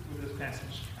with this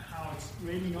passage how it's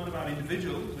really not about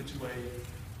individuals, which is the way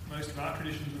most of our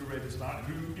traditions would have read this about,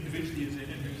 who individually is in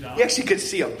and who's out. You actually could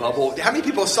see a bubble. How many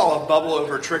people saw a bubble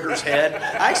over Trigger's head?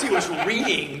 I actually was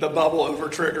reading the bubble over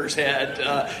Trigger's head.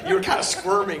 You were kind of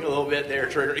squirming a little bit there,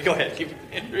 Trigger. Go ahead, keep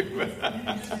Andrew. Raising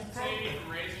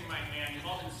my hand, you've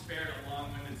all been spared a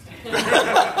long-winded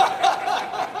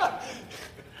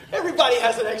Everybody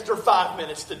has an extra 5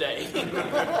 minutes today. Go,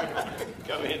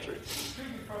 Andrew. Trigger's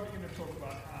probably going to talk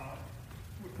about how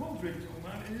what Paul's really talking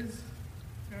about is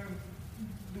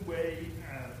the way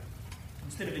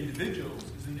instead of individuals,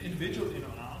 is an individual in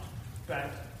or out,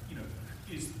 but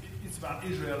it's about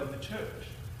Israel and the church.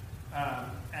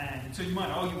 And so you might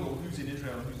argue, well, who's in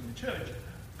Israel and who's in the church?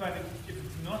 But if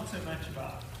it's not so much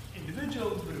about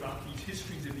individuals, but about these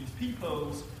histories of these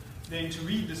peoples, then to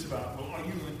read this about, well, are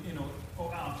you in or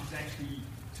out, is actually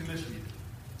to misread.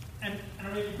 And I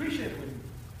really appreciate it when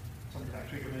somebody like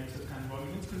Trigger makes those kind of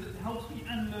arguments, because it helps me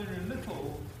unlearn a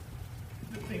little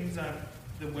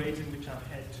the ways in which I've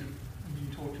had to be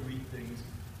taught to read things.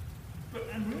 But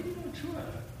I'm really not sure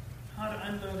how to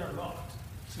unlearn a lot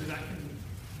so that I can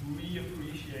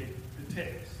reappreciate the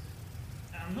text.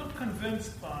 I'm not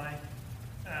convinced by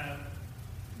that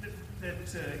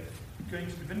going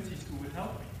to divinity school would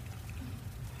help me.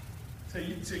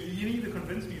 So you either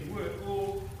convince me in work,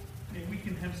 or we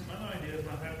can have some other ideas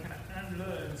about how can I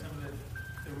unlearn some of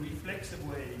the reflexive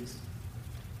ways.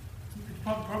 It's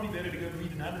probably better to go and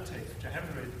read another text, which I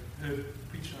haven't heard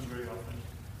preached on very often.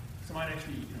 So I might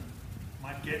actually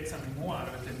might get something more out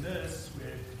of it than this,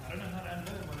 where I don't know how to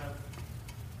unlearn what I've...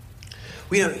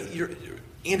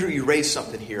 Andrew, you raised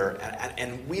something here,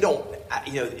 and we don't,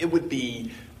 it would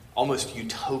be almost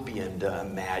utopian to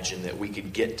imagine that we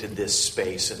could get to this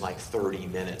space in like 30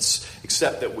 minutes,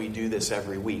 except that we do this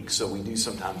every week, so we do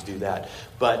sometimes do that.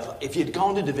 But if you'd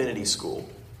gone to divinity school,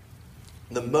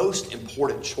 the most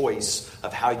important choice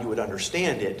of how you would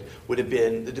understand it would have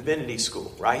been the divinity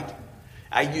school, right?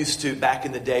 I used to, back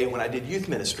in the day when I did youth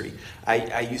ministry,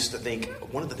 I used to think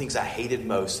one of the things I hated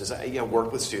most is I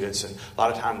worked with students, and a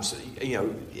lot of times,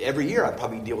 every year I'd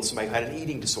probably deal with somebody who had an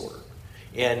eating disorder.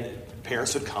 And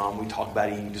parents would come, we'd talk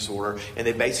about eating disorder, and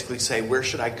they'd basically say, where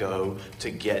should I go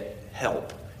to get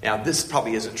help? Now, this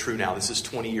probably isn't true now. This is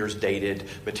 20 years dated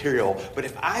material. But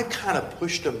if I kind of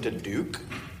pushed them to Duke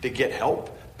to get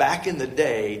help, back in the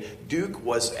day, Duke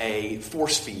was a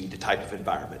force feed type of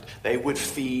environment. They would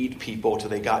feed people till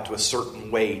they got to a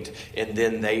certain weight, and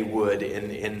then they would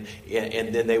and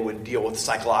then they would deal with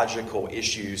psychological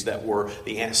issues that were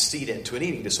the antecedent to an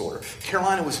eating disorder.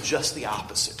 Carolina was just the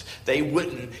opposite. They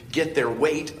wouldn't get their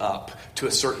weight up to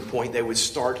a certain point. They would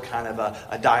start kind of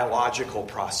a dialogical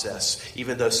process,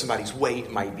 even though somebody's weight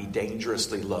might be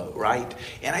dangerously low, right?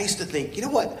 And I used to think, you know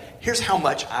what? Here's how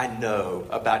much I know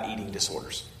about eating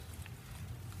disorders.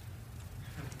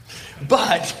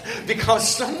 But because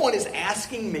someone is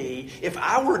asking me if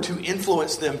I were to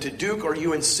influence them to Duke or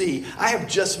UNC, I have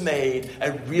just made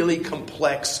a really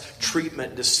complex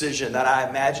treatment decision that I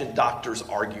imagine doctors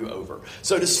argue over.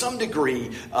 So to some degree,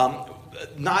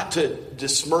 not to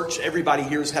besmirch everybody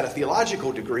here who's had a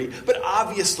theological degree, but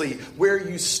obviously where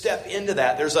you step into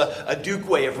that, there's a Duke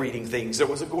way of reading things. There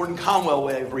was a Gordon Conwell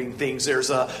way of reading things. There's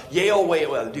a Yale way.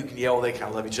 Well, Duke and Yale, they kind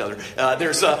of love each other.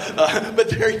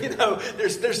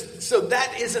 So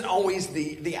that isn't always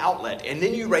the outlet. And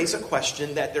then you raise a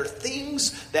question that there are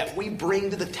things that we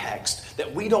bring to the text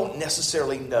that we don't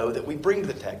necessarily know that we bring to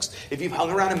the text. If you've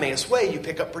hung around Emmaus Way, you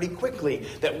pick up pretty quickly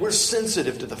that we're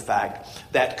sensitive to the fact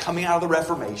that coming out of the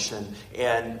Reformation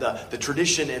and the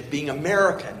tradition of being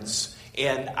Americans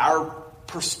and our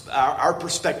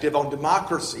perspective on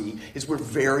democracy is we're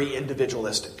very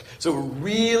individualistic. So we're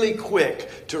really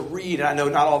quick to read, and I know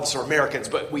not all of us are Americans,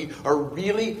 but we are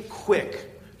really quick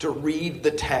to read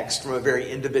the text from a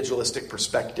very individualistic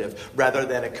perspective rather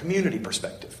than a community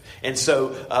perspective. And so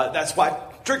that's why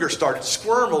Trigger started to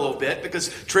squirm a little bit, because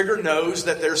Trigger knows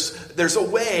that there's a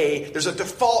way, there's a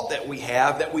default that we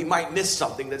have that we might miss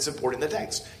something that's important in the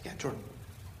text. Yeah, Jordan.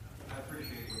 I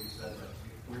appreciate what you said,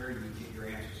 but where you get your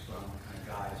answers from kind of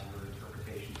guides your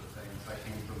interpretations of things. I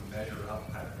came from a measure up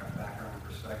kind of background and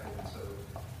perspective, and so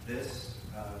this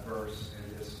verse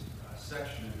and this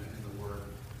section in the Word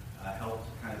helped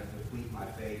kind of deplete my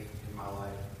faith in my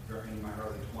life in my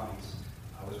early 20s.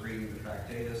 I was reading the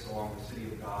Tractatus along with City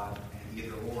of God, and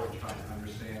either or, and trying to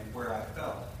understand where I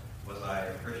felt. Was I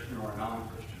a Christian or a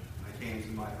non-Christian? I came to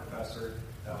my professor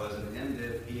that was an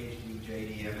MDiv, PhD,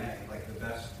 JD, MA, like the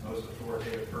best, most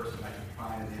authoritative person I could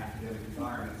find in the academic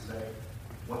environment, and say,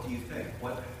 what do you think?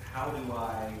 How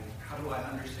do I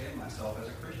understand myself as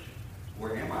a Christian?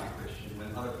 Where am I a Christian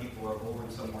when other people are born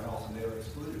somewhere else and they are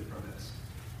excluded from this?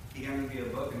 He handed me a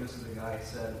book, and this is the guy who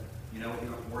said, you know, you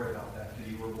don't have to worry about that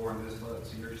because you were born this low,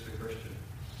 so you're just a Christian.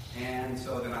 And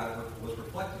so then I was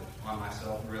reflective on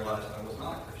myself and realized I was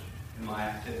not a Christian in my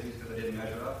activities because I didn't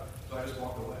measure up, so I just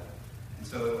walked away. And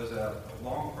so it was a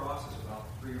long process, about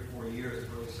 3 or 4 years,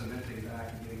 of really cementing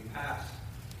back and getting past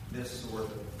this sort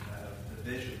of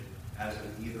division as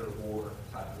an either-or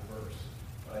type of verse.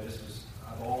 But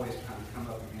I've always kind of come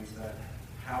up against that.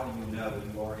 How do you know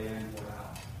you are in or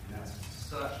out? And that's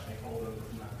such a holdover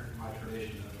from my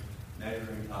tradition of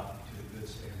measuring up to a good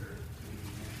standard to be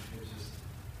in. It's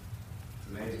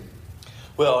amazing.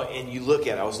 Well, and you look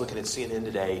at, I was looking at CNN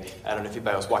today, I don't know if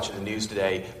anybody was watching the news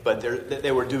today, but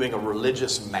they were doing a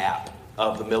religious map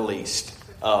of the Middle East,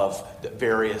 of the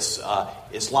various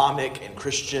Islamic and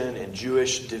Christian and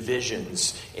Jewish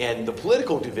divisions. And the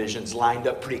political divisions lined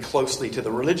up pretty closely to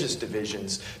the religious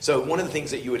divisions. So one of the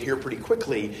things that you would hear pretty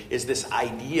quickly is this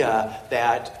idea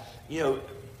that, you know,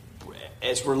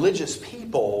 as religious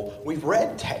people, we've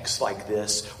read texts like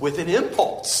this with an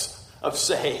impulse of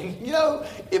saying, you know,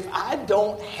 if I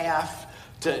don't have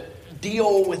to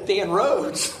deal with Dan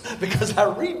Rhodes because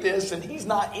I read this and he's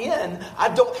not in,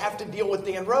 I don't have to deal with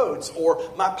Dan Rhodes. Or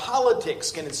my politics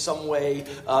can in some way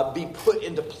be put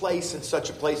into place in such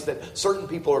a place that certain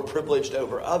people are privileged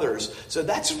over others. So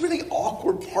that's a really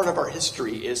awkward part of our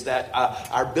history, is that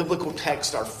our biblical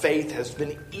text, our faith, has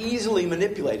been easily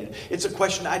manipulated. It's a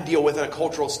question I deal with in a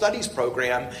cultural studies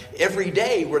program every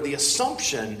day, where the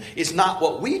assumption is not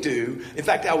what we do. In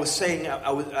fact, I was saying,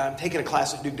 I'm taking a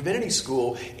class at Duke Divinity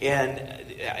School, and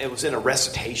it was in a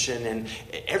recitation, and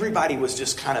everybody was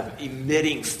just kind of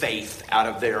emitting faith out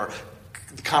of their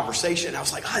conversation. And I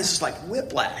was like, this is like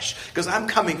whiplash, because I'm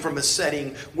coming from a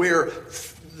setting where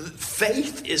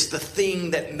faith is the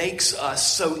thing that makes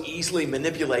us so easily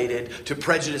manipulated to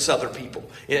prejudice other people.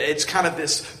 It's kind of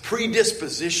this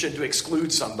predisposition to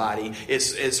exclude somebody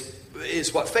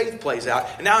is what faith plays out.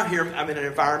 And now I'm in an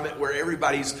environment where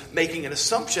everybody's making an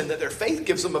assumption that their faith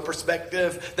gives them a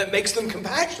perspective that makes them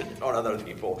compassionate on other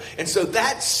people. And so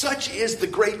such is the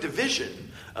great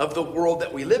division of the world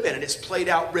that we live in, and it's played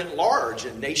out writ large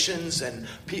in nations and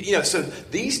so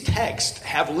these texts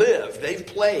have lived, they've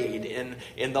played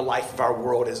in the life of our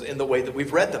world as in the way that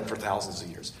we've read them for thousands of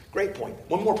years. Great point.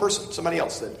 One more person, somebody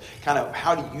else, that kind of,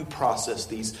 how do you process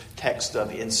these texts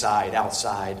of inside,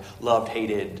 outside, loved,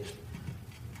 hated,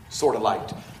 sort of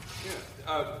liked?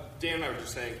 Yeah, Dan and I were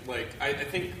just saying, I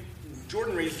think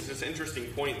Jordan raises this interesting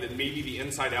point that maybe the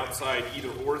inside-outside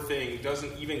either-or thing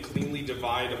doesn't even cleanly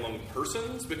divide among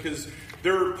persons, because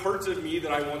there are parts of me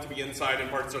that I want to be inside and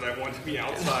parts that I want to be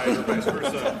outside, or vice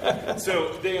versa.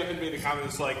 So Dan had made a comment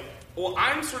that's like, well,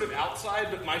 I'm sort of outside,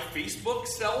 but my Facebook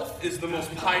self is the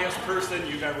most pious person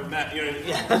you've ever met. You know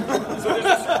what I mean? So there's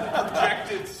a certain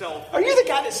projected self. Are you the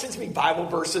guy that sends me Bible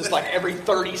verses like every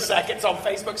 30 seconds on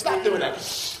Facebook? Stop doing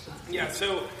that. Yeah,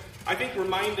 so I think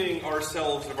reminding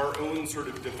ourselves of our own sort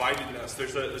of dividedness.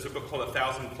 There's a book called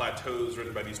 1,000 Plateaus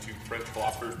written by these two French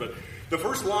philosophers. But the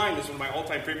first line is one of my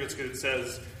all-time favorites because it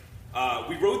says,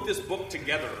 we wrote this book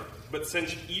together, but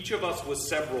since each of us was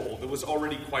several, there was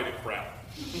already quite a crowd.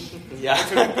 Yeah. And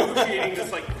so negotiating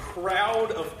this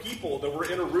crowd of people that were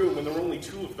in a room when there were only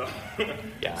two of them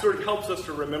sort of helps us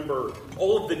to remember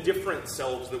all of the different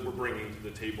selves that we're bringing to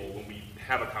the table when we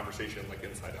have a conversation like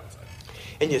inside outside.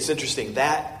 And it's interesting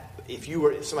that if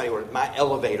my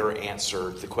elevator answer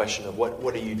the question of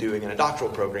what are you doing in a doctoral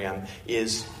program,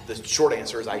 is the short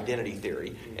answer is identity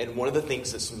theory. And one of the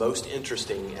things that's most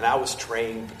interesting, and I was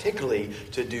trained particularly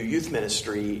to do youth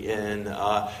ministry in the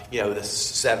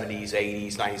 70s,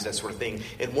 80s, 90s, that sort of thing.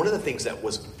 And one of the things that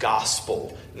was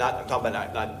gospel, I'm talking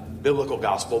about not biblical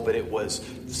gospel, but it was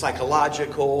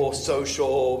psychological,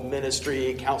 social,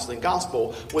 ministry, counseling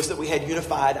gospel, was that we had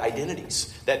unified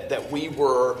identities, that we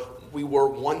were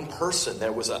one person.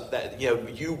 There was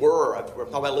you were. We're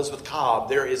talking about Elizabeth Cobb.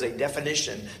 There is a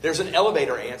definition. There's an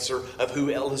elevator answer of who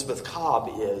Elizabeth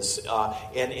Cobb is.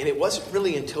 And it wasn't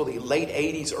really until the late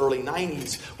 80s, early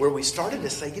 90s where we started to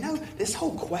say, this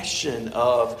whole question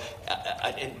of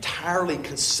an entirely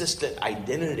consistent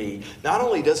identity not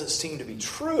only doesn't seem to be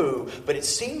true, but it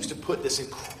seems to put this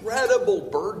incredible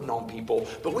burden on people.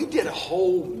 But we did a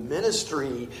whole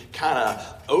ministry kind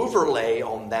of overlay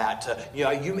on that.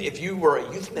 If you were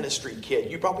a youth ministry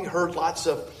kid, you probably heard lots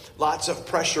of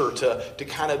pressure to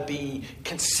kind of be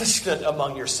consistent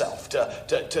among yourself,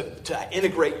 to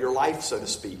integrate your life, so to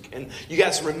speak. And you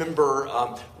guys remember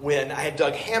when I had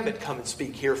Doug Hammett come and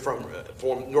speak here from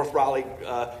North Raleigh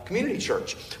Community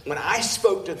Church. When I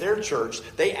spoke to their church,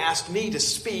 they asked me to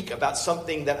speak about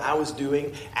something that I was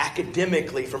doing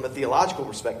academically from a theological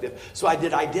perspective. So I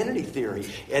did identity theory.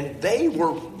 And they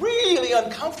were really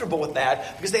uncomfortable with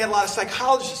that because they had a lot of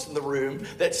psychologists in the room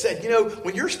that said,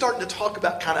 when you're starting to talk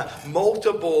about kind of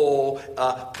multiple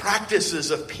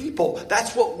practices of people,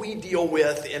 that's what we deal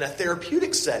with in a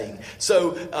therapeutic setting.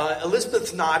 So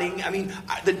Elizabeth's nodding.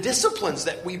 The disciplines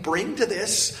that we bring to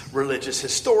this, religious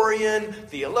historian,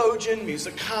 theologian,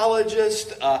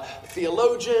 musicologist,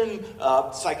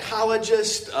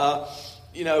 psychologist,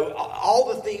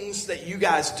 all the things that you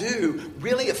guys do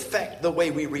really affect the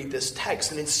way we read this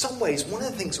text. And in some ways, one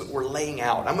of the things that we're laying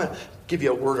out, I'm going to give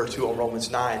you a word or two on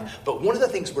Romans 9, but one of the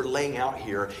things we're laying out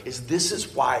here is this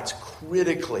is why it's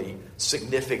critically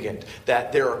significant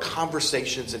that there are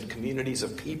conversations and communities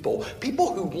of people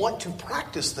who want to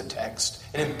practice the text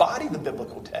and embody the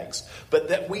biblical text, but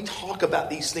that we talk about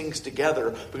these things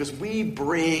together because we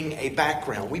bring a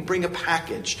background, we bring a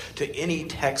package to any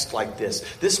text like this.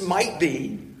 This might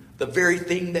be the very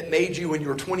thing that made you, when you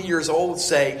were 20 years old,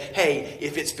 say, hey,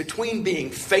 if it's between being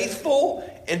faithful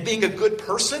and being a good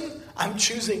person, I'm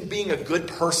choosing being a good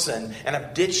person and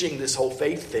I'm ditching this whole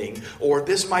faith thing. Or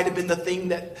this might have been the thing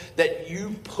that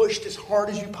you pushed as hard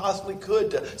as you possibly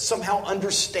could to somehow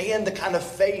understand the kind of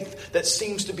faith that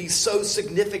seems to be so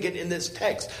significant in this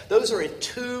text. Those are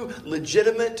two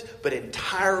legitimate but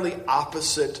entirely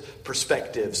opposite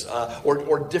perspectives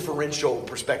or differential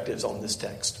perspectives on this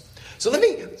text. So let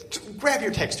me grab your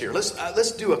text here.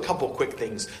 Let's do a couple quick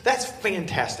things. That's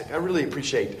fantastic. I really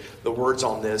appreciate the words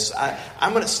on this.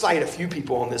 I'm going to cite a few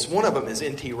people on this. One of them is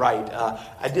N.T. Wright.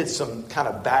 I did some kind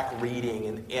of back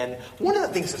reading, and one of the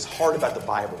things that's hard about the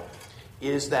Bible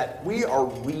is that we are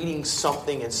reading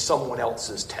something in someone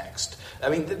else's text.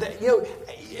 You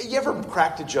ever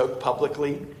cracked a joke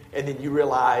publicly and then you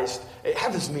realized, it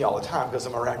happens to me all the time because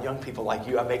I'm around young people like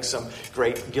you. I make some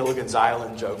great Gilligan's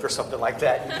Island joke or something like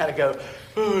that. And you kind of go,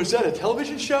 oh, is that a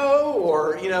television show?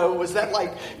 Or, was that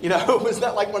like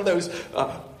one of those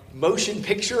motion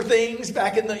picture things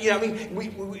back in the, we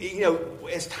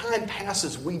as time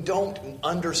passes, we don't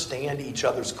understand each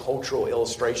other's cultural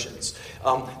illustrations.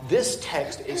 This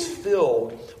text is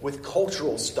filled with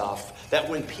cultural stuff that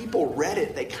when people read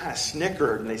it, they kind of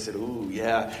snickered and they said, ooh,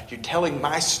 yeah, you're telling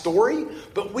my story,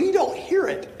 but we don't hear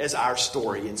it as our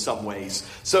story in some ways.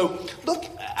 So look,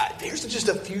 there's just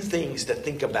a few things to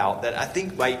think about that I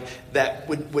think that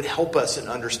would help us in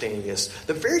understanding this.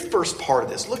 The very first part of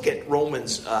this, look at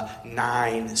Romans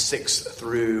 9, 6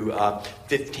 through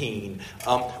 15.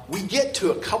 We get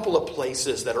to a couple of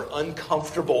places that are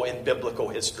uncomfortable in biblical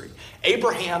history.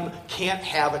 Abraham can't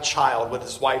have a child with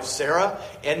his wife Sarah,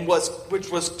 which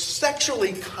was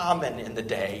sexually common in the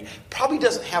day. Probably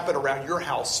doesn't happen around your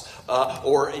house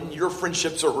or in your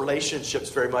friendships or relationships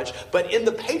very much. But in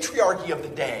the patriarchy of the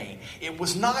day, it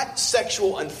was not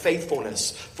sexual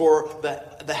unfaithfulness for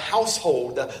the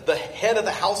household, the head of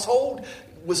the household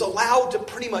was allowed to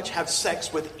pretty much have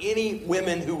sex with any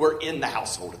women who were in the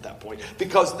household at that point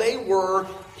because they were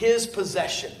his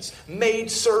possessions,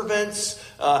 maid servants,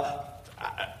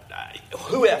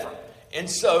 whoever. And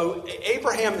so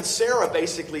Abraham and Sarah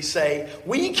basically say,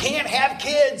 we can't have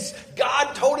kids.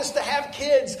 God told us to have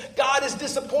kids. God is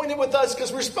disappointed with us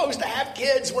because we're supposed to have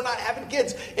kids. We're not having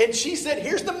kids. And she said,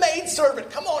 here's the maidservant.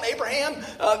 Come on, Abraham.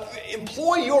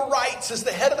 Employ your rights as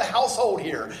the head of the household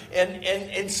here.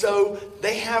 And so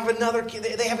they have another kid.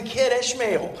 They have a kid,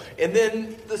 Ishmael. And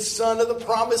then the son of the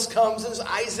promise comes as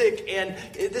Isaac. And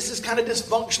this is kind of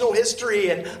dysfunctional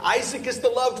history. And Isaac is the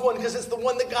loved one because it's the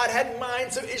one that God had in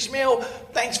mind. So Ishmael,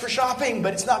 thanks for shopping,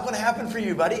 but it's not going to happen for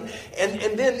you, buddy.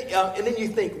 And then you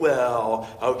think, well,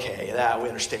 okay, we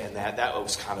understand that. That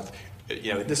was kind of,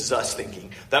 this is us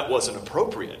thinking that wasn't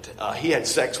appropriate. He had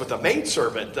sex with a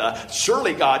maidservant.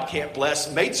 Surely God can't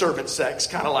bless maidservant sex,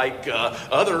 kind of like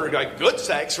other good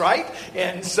sex, right?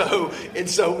 And so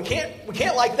we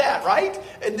can't like that, right?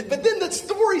 But then the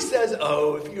story says,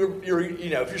 if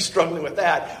you're struggling with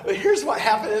that, but here's what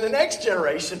happened in the next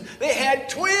generation. They had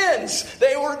twins.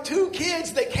 They were two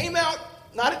kids. They came out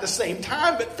not at the same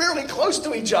time, but fairly close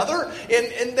to each other,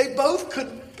 and they both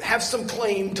could have some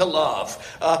claim to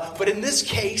love. But in this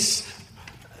case,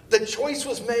 the choice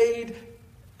was made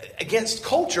against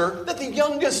culture that the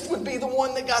youngest would be the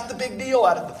one that got the big deal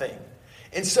out of the thing.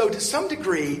 And so to some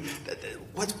degree,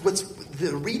 what's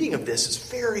the reading of this is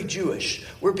very Jewish.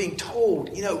 We're being told,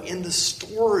 in the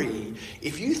story,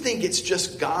 if you think it's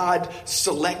just God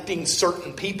selecting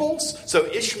certain peoples, so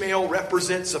Ishmael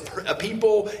represents a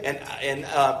people and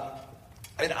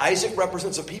Isaac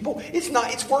represents a people. It's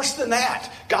not. It's worse than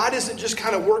that. God isn't just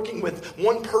kind of working with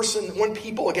one person, one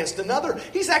people against another.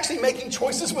 He's actually making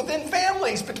choices within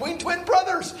families, between twin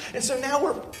brothers. And so now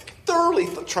we're thoroughly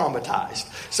traumatized.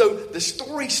 So the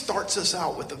story starts us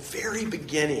out with the very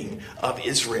beginning of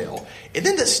Israel. And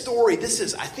then the story,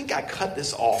 I think I cut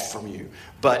this off from you,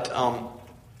 but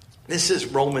this is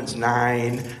Romans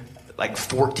 9, like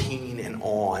 14 and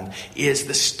on, is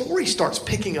the story starts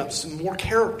picking up some more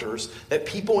characters that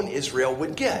people in Israel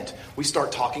would get. We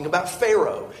start talking about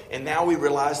Pharaoh, and now we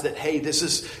realize that, hey,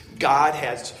 God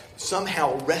has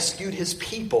somehow rescued his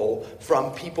people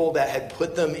from people that had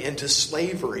put them into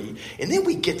slavery. And then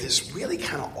we get this really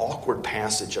kind of awkward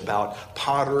passage about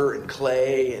potter and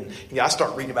clay. And I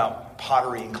start reading about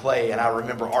pottery and clay, and I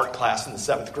remember art class in the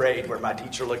 7th grade where my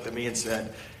teacher looked at me and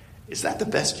said, is that the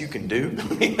best you can do?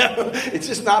 It's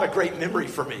just not a great memory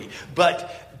for me.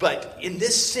 But in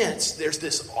this sense, there's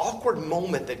this awkward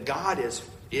moment that God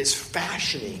is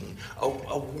fashioning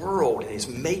a world, and he's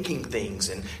making things,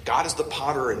 and God is the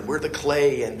potter and we're the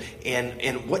clay,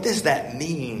 and what does that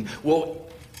mean? Well,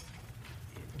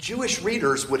 Jewish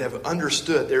readers would have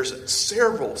understood there's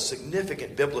several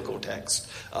significant biblical texts.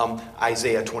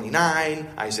 Isaiah 29,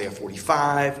 Isaiah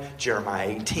 45, Jeremiah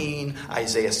 18,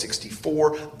 Isaiah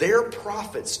 64. Their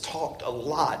prophets talked a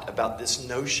lot about this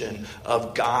notion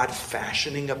of God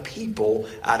fashioning a people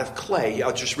out of clay.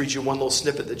 I'll just read you one little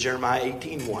snippet, the Jeremiah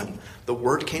 18 one. The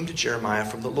word came to Jeremiah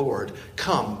from the Lord.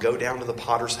 Come, go down to the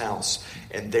potter's house,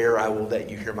 and there I will let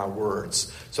you hear my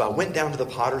words. So I went down to the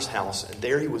potter's house, and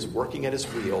there he was working at his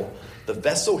wheel. The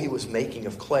vessel he was making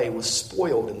of clay was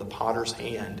spoiled in the potter's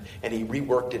hand, and he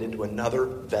reworked it into another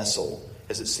vessel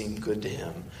as it seemed good to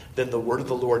him. Then the word of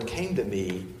the Lord came to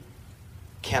me.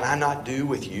 Can I not do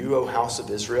with you, O house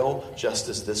of Israel, just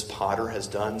as this potter has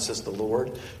done, says the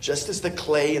Lord? Just as the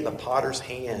clay in the potter's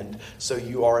hand, so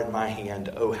you are in my hand,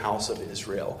 O house of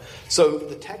Israel. So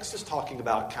the text is talking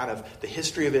about kind of the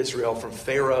history of Israel from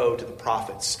Pharaoh to the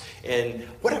prophets. And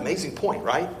what an amazing point,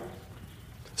 right?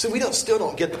 So we still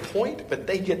don't get the point, but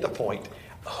they get the point.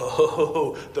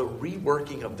 oh, the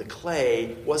reworking of the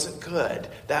clay wasn't good.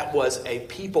 That was a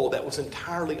people that was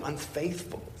entirely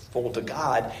unfaithful to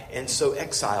God, and so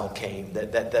exile came.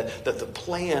 That the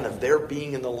plan of their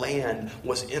being in the land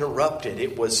was interrupted.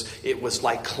 It was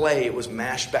like clay. It was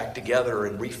mashed back together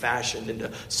and refashioned into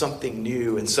something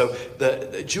new. And so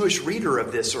the Jewish reader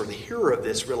of this, or the hearer of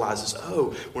this, realizes,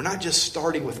 oh, we're not just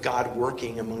starting with God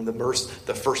working among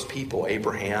the first people,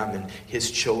 Abraham and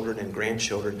his children and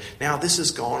grandchildren. Now this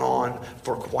has gone on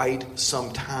for quite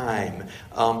some time.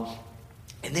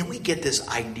 And then we get this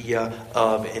idea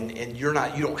of, and you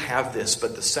don't have this,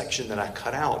 but the section that I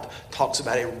cut out talks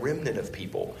about a remnant of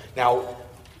people. Now,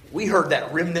 we heard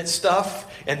that remnant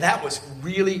stuff, and that was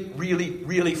really, really,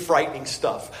 really frightening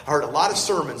stuff. I heard a lot of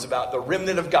sermons about the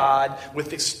remnant of God with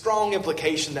the strong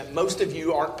implication that most of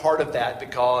you aren't part of that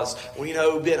because we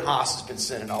know Ben Haas has been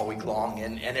sinning all week long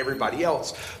and everybody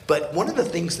else. But one of the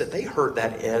things that they heard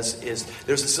that is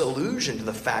there's this allusion to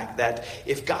the fact that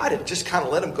if God had just kind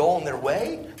of let them go on their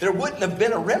way, there wouldn't have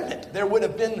been a remnant. There would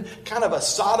have been kind of a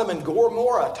Sodom and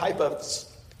Gomorrah type of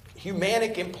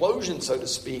humanic implosion, so to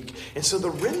speak. And so the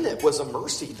remnant was a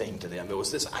mercy thing to them. It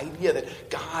was this idea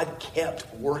that God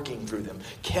kept working through them,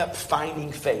 kept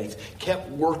finding faith, kept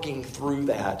working through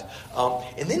that.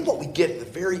 And then what we get at the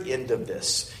very end of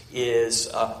this is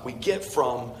we've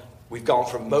gone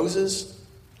from Moses,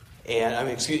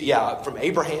 from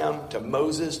Abraham to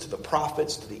Moses to the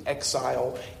prophets to the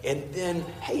exile. And then,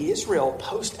 Israel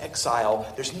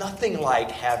post-exile, there's nothing like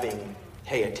having,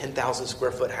 a 10,000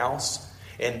 square foot house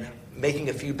and making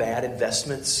a few bad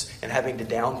investments and having to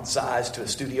downsize to a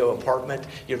studio apartment.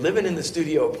 You're living in the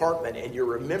studio apartment and you're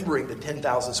remembering the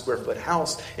 10,000 square foot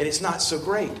house, and it's not so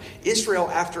great. Israel,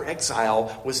 after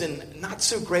exile, was in not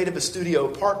so great of a studio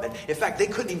apartment. In fact, they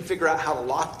couldn't even figure out how to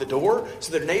lock the door,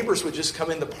 so their neighbors would just come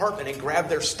in the apartment and grab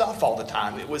their stuff all the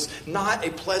time. It was not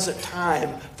a pleasant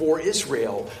time for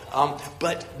Israel.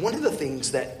 But one of the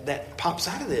things that pops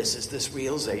out of this is this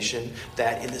realization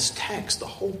that in this text, the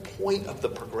whole point of the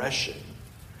progression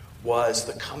was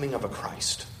the coming of a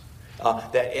Christ.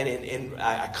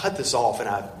 I cut this off, and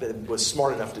I was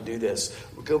smart enough to do this.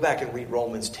 Go back and read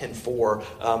Romans 10:4.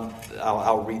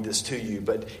 I'll read this to you,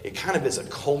 but it kind of is a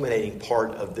culminating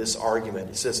part of this argument.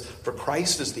 It says, "For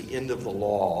Christ is the end of the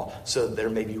law, so that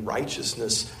there may be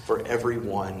righteousness for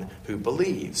everyone who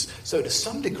believes." So to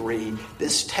some degree,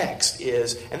 this text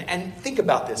is, and think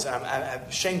about this. I'm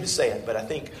ashamed to say it, but I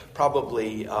think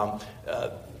probably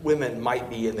women might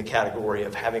be in the category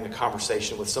of having a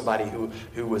conversation with somebody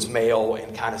who was male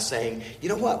and kind of saying, you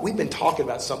know what, we've been talking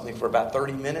about something for about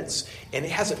 30 minutes and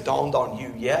it hasn't dawned on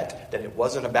you yet that it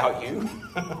wasn't about you.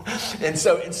 And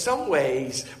so in some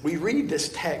ways, we read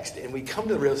this text and we come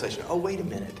to the realization, oh, wait a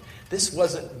minute, this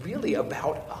wasn't really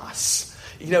about us.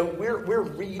 We're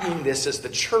reading this as the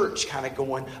church kind of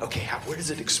going, okay, where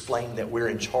does it explain that we're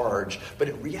in charge? But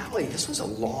in reality, this was a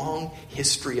long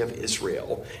history of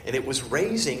Israel, and it was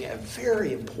raising a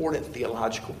very important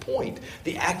theological point,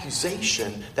 the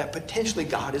accusation that potentially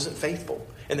God isn't faithful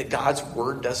and that God's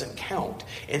word doesn't count.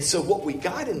 And so what we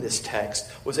got in this text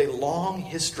was a long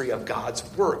history of God's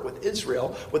work with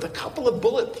Israel, with a couple of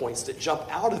bullet points that jump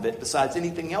out of it besides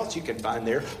anything else you can find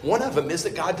there. One of them is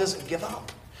that God doesn't give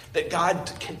up, that God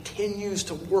continues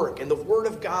to work, and the word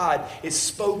of God is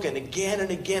spoken again and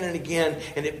again and again,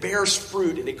 and it bears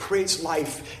fruit and it creates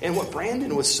life. And what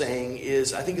Brandon was saying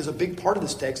is, I think is a big part of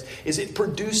this text, is it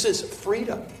produces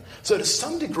freedom. So to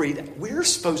some degree, that we're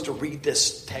supposed to read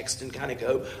this text and kind of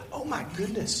go, oh my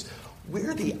goodness,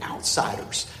 we're the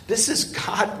outsiders. This is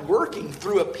God working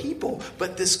through a people,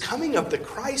 but this coming of the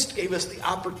Christ gave us the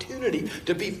opportunity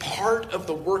to be part of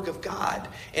the work of God.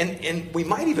 And we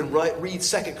might even read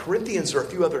 2 Corinthians or a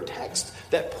few other texts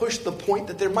that push the point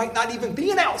that there might not even be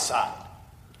an outside.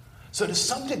 So to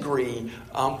some degree,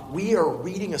 we are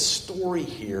reading a story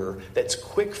here that's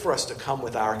quick for us to come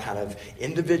with our kind of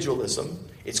individualism.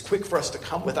 It's quick for us to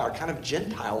come with our kind of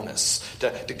Gentileness,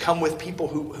 to come with people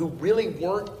who really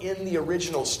weren't in the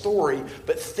original story,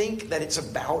 but think that it's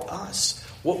about us.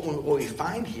 What we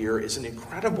find here is an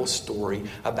incredible story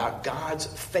about God's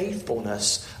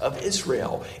faithfulness of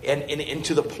Israel. And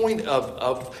to the point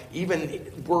of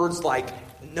even words like,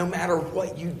 no matter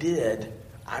what you did,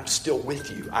 I'm still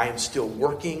with you. I am still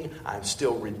working. I'm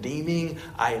still redeeming.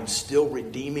 I am still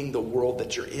redeeming the world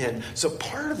that you're in. So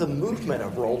part of the movement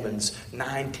of Romans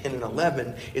 9, 10, and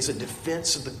 11 is a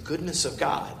defense of the goodness of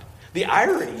God. The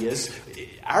irony is,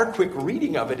 our quick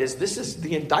reading of it is this is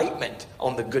the indictment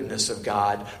on the goodness of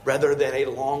God rather than a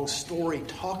long story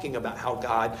talking about how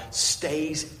God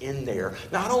stays in there.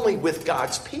 Not only with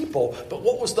God's people, but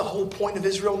what was the whole point of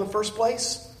Israel in the first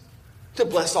place? to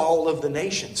bless all of the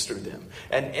nations through them.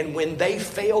 And when they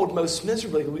failed most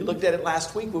miserably, we looked at it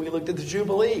last week when we looked at the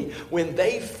Jubilee, when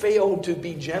they failed to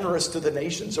be generous to the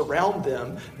nations around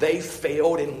them, they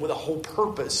failed in with a whole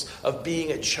purpose of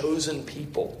being a chosen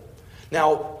people.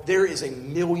 Now, there is a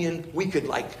million, we could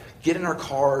get in our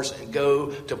cars and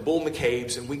go to Bull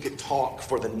McCabe's and we could talk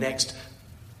for the next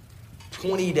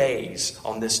 20 days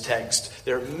on this text.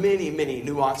 There are many, many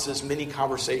nuances, many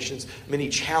conversations, many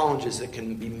challenges that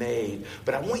can be made.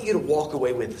 But I want you to walk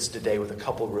away with us today with a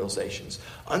couple of realizations.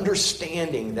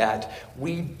 Understanding that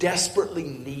we desperately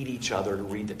need each other to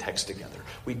read the text together.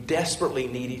 We desperately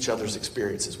need each other's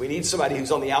experiences. We need somebody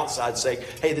who's on the outside saying,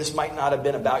 hey, this might not have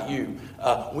been about you.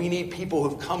 We need people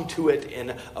who've come to it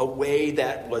in a way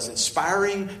that was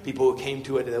inspiring, people who came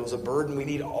to it that was a burden. We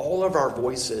need all of our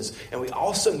voices. And we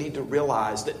also need to realize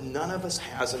that none of us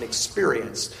has an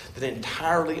experience that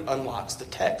entirely unlocks the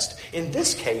text. In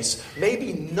this case,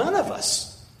 maybe none of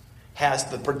us has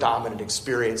the predominant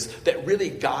experience that really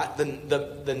got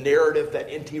the narrative that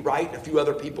N.T. Wright and a few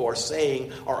other people are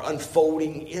saying are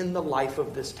unfolding in the life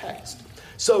of this text.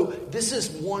 So this is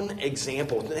one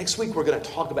example. Next week we're going to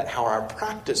talk about how our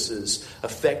practices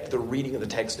affect the reading of the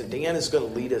text. And Dan is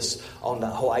going to lead us on the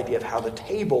whole idea of how the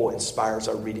table inspires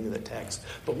our reading of the text.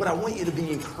 But what I want you to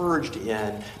be encouraged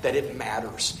in, that it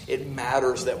matters. It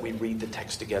matters that we read the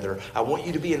text together. I want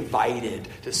you to be invited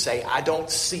to say, I don't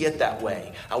see it that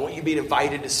way. I want you to be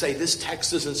invited to say, this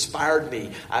text has inspired me.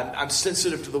 I'm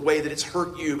sensitive to the way that it's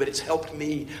hurt you, but it's helped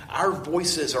me. Our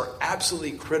voices are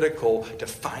absolutely critical to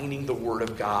finding the Word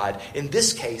of God. In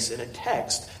this case, in a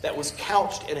text that was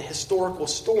couched in a historical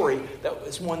story that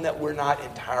was one that we're not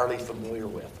entirely familiar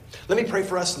with. Let me pray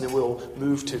for us and then we'll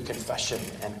move to confession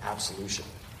and absolution.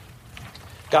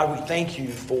 God, we thank you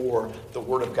for the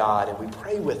Word of God, and we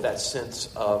pray with that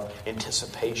sense of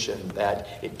anticipation that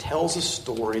it tells a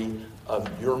story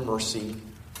of your mercy,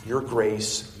 your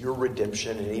grace, your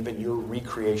redemption, and even your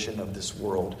recreation of this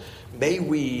world. May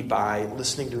we, by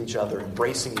listening to each other,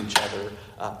 embracing each other,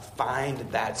 find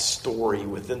that story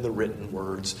within the written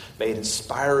words. May it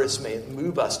inspire us. May it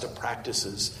move us to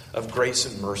practices of grace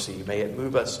and mercy. May it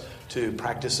move us to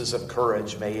practices of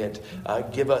courage. May it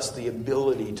give us the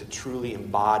ability to truly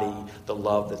embody the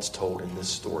love that's told in this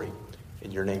story.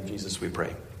 In your name, Jesus, we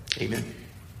pray. Amen.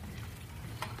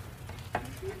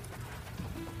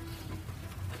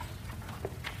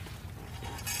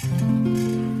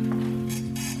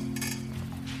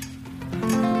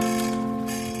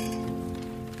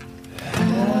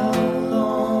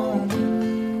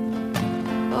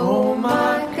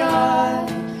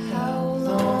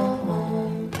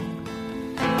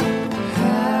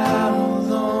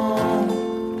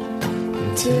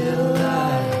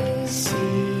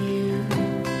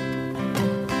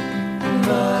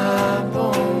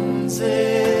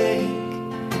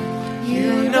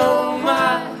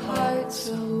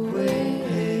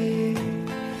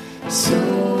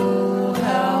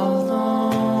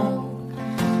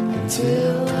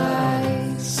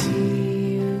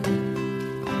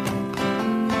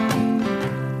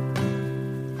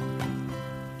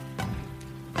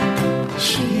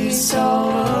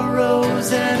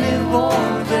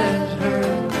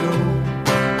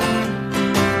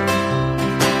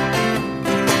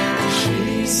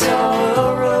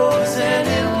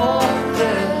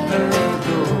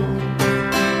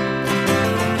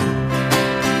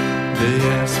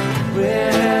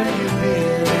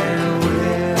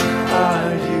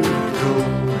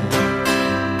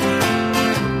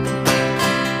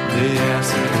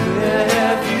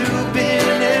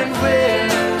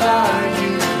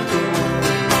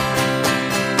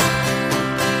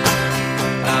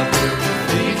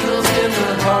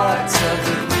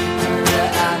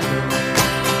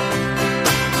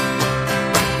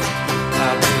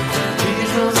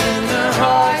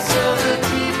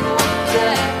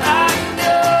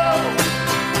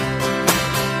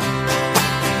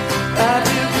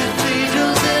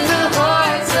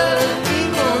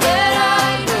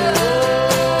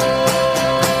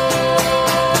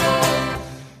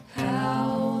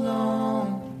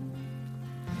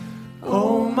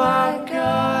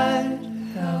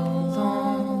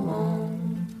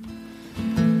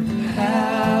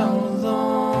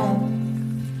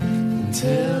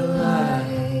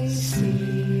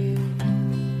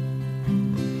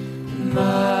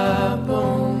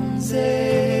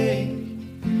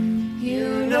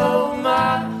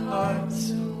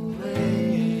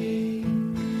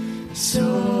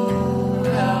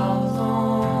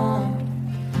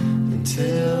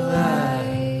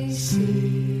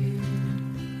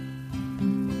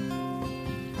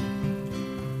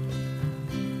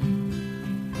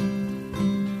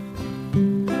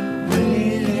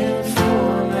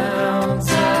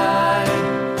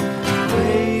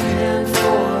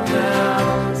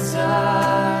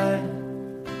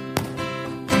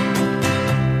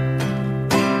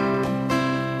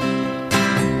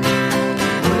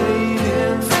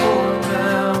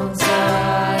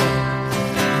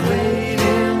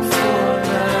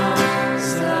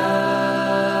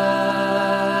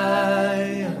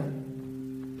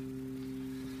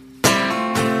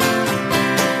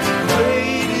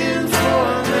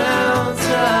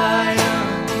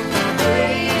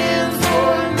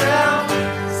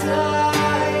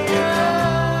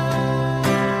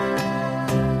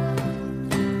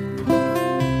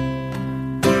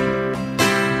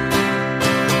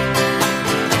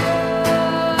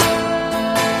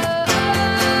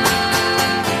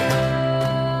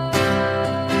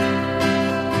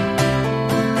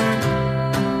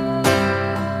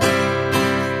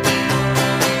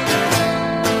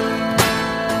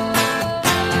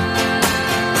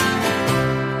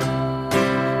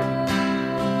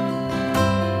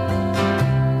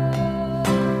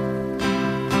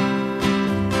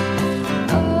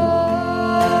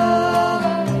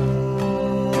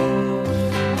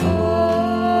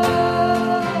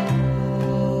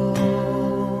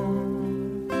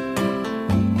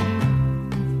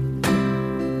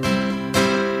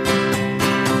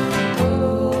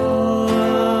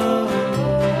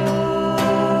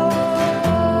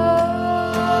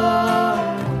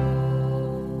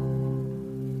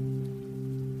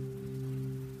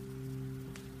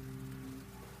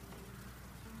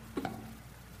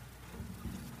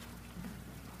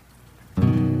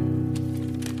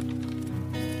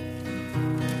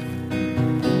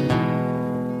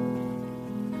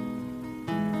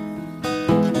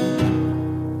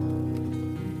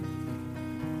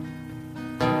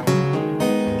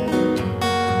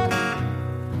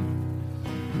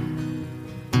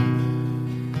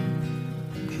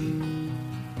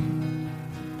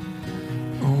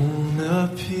 a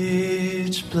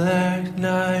pitch black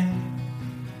night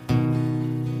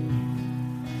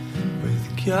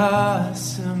with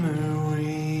gossamer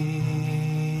wings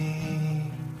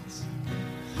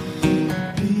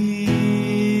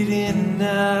beating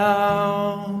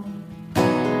now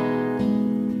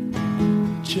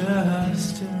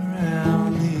just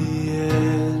around the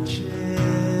edges.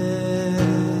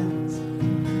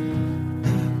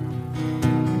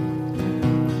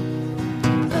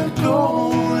 A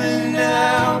golden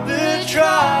albatross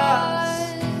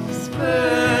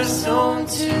burst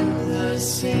onto the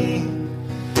sea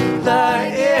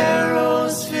like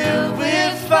arrows filled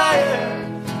with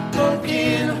fire,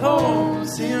 poking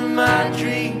holes in my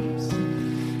dreams,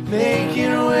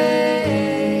 making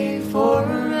way for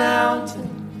a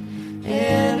mountain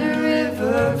and a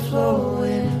river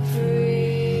flowing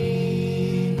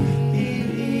free.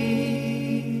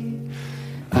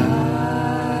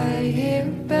 I hear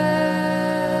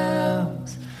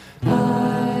bells, I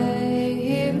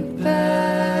hear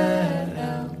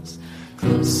bells,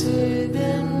 closer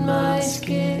than my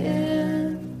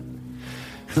skin,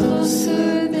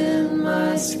 closer than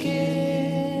my skin.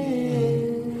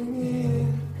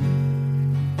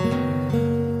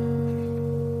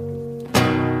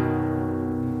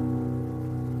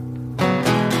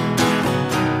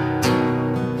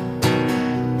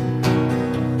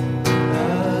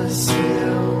 A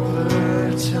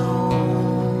silver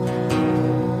tone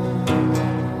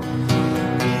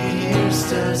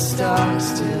pierced a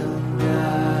stock-still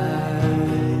night.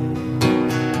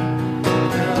 A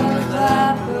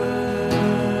clapper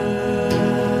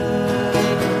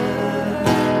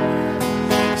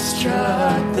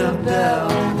struck the bell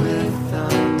with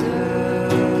thunder.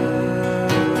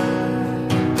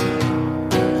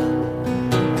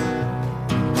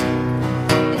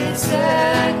 Its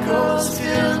echoes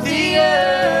filled the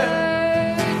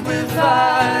earth with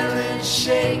violent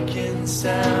shaking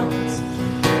sounds.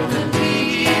 The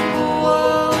people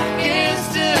woke and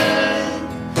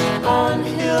stood on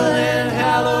hill and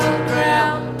hallowed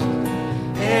ground,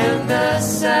 and the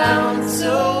sound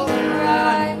so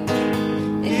right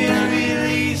it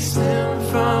released them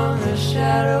from the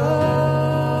shadow.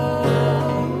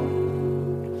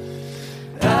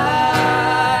 I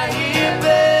hear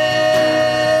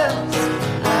bells,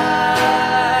 I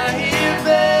hear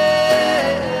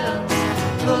bells,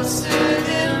 closer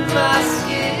than my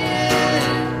skin,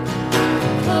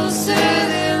 closer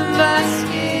than my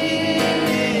skin.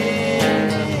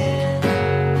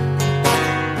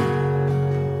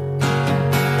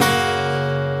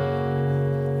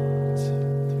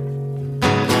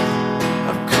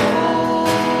 A cold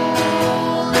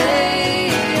lay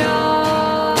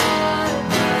on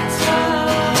my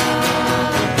tongue,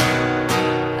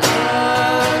 a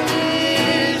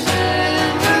vision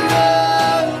the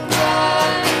road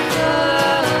right from,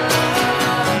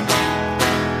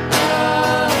 a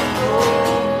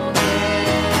golden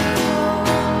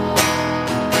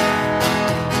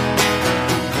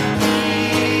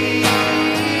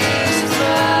pierced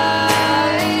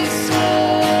my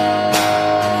soul.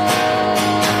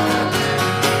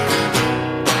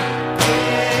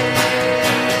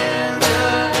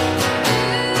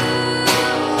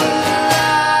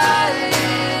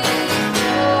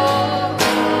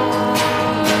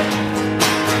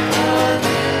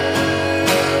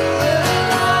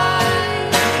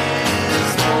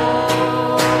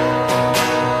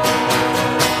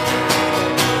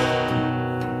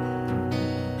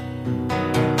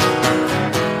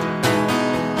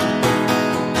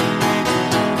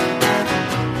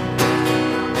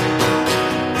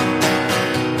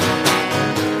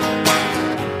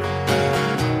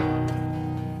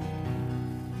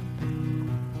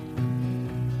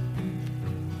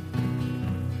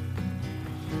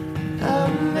 A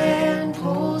man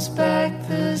pulls back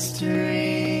the string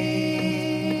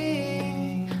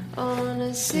on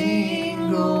a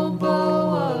single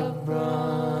boa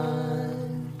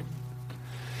bron.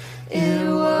 It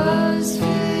was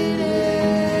fitted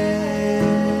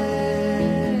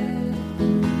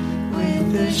with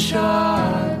the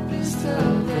sharpest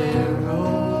of arrows.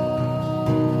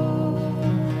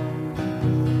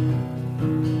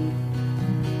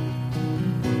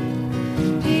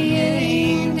 He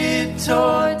aimed it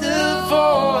toward the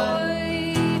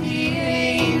void. He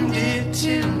aimed it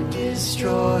to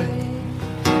destroy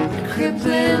the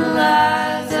crippling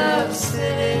lies of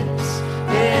cynics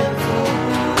and fools.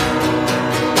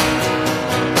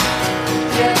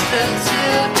 Yet the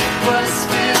tip was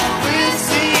filled with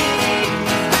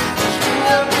seeds, grew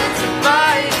up into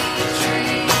mighty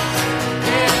trees,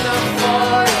 and the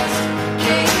forest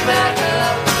came back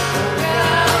up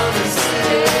around the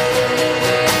city.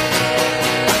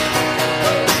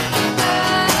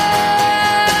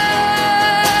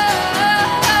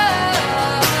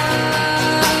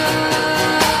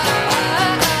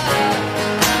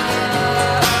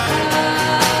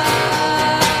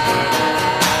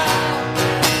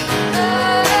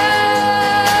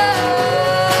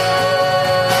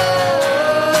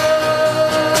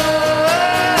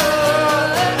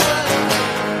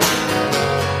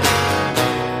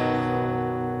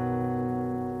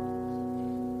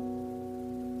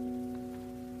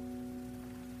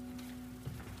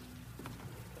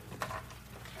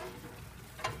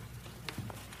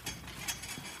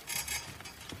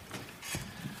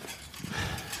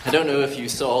 I don't know if you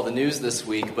saw the news this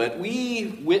week, but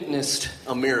we witnessed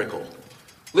a miracle.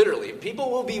 Literally,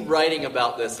 people will be writing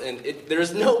about this, and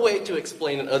there's no way to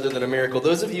explain it other than a miracle.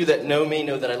 Those of you that know me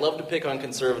know that I love to pick on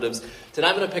conservatives.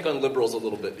 Tonight I'm going to pick on liberals a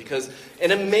little bit, because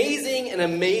an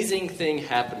amazing thing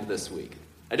happened this week.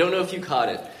 I don't know if you caught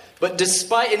it, but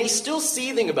despite, and he's still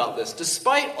seething about this,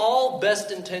 despite all best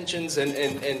intentions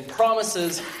and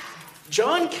promises,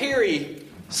 John Kerry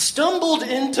stumbled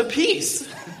into peace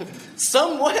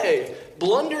some way,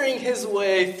 blundering his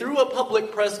way through a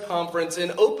public press conference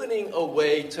and opening a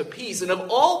way to peace. And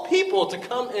of all people to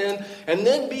come in and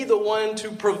then be the one to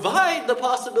provide the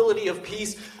possibility of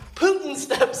peace, Putin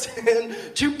steps in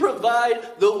to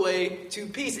provide the way to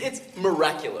peace. It's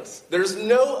miraculous. There's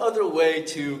no other way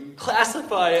to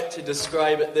classify it, to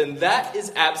describe it, than that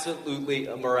is absolutely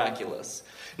miraculous.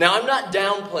 Now, I'm not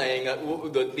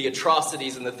downplaying the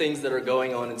atrocities and the things that are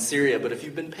going on in Syria, but if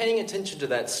you've been paying attention to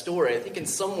that story, I think in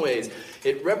some ways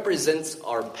it represents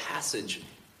our passage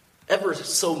ever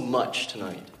so much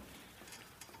tonight.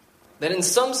 That in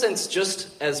some sense,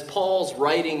 just as Paul's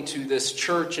writing to this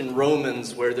church in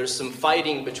Romans where there's some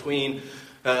fighting between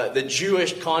the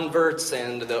Jewish converts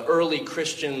and the early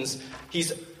Christians,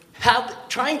 he's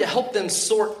trying to help them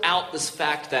sort out this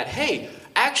fact that, hey,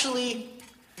 actually,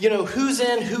 who's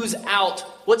in, who's out.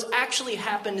 What's actually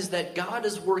happened is that God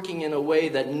is working in a way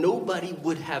that nobody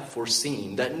would have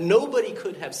foreseen, that nobody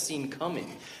could have seen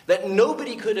coming, that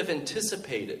nobody could have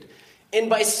anticipated. And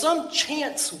by some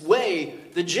chance way,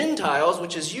 the Gentiles,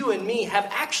 which is you and me, have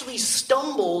actually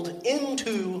stumbled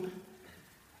into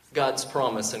God's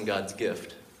promise and God's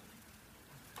gift.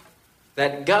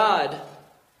 That God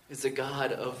is a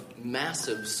God of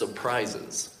massive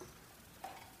surprises,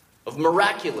 of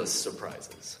miraculous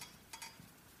surprises.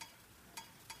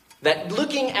 That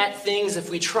looking at things,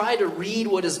 if we try to read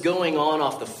what is going on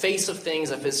off the face of things,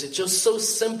 if it's just so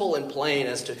simple and plain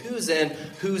as to who's in,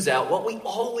 who's out, what we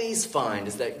always find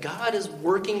is that God is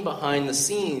working behind the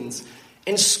scenes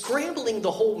and scrambling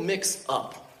the whole mix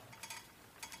up.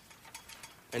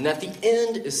 And that the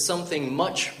end is something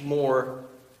much more,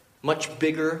 much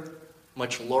bigger,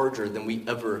 much larger than we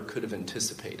ever could have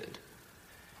anticipated.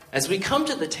 As we come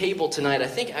to the table tonight, I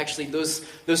think actually those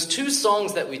two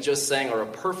songs that we just sang are a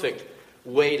perfect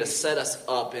way to set us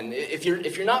up. And if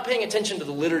you're not paying attention to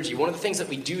the liturgy, one of the things that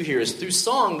we do here is through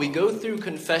song, we go through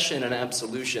confession and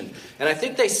absolution. And I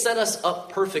think they set us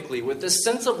up perfectly with this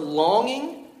sense of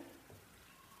longing,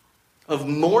 of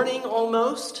mourning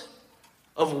almost,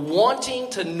 of wanting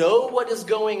to know what is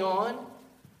going on.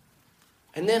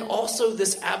 And then also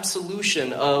this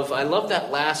absolution of, I love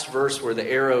that last verse where the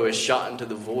arrow is shot into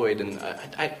the void. And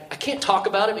I can't talk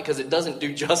about it because it doesn't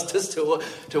do justice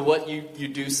to what you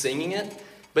do singing it.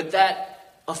 But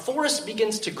that a forest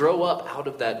begins to grow up out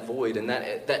of that void. And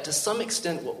that to some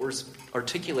extent what we're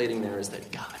articulating there is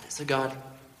that God is a God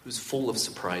who's full of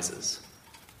surprises.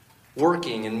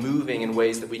 Working and moving in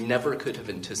ways that we never could have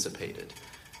anticipated.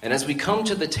 And as we come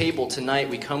to the table tonight,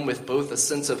 we come with both a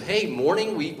sense of, hey,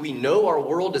 mourning, we know our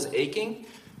world is aching.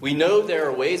 We know there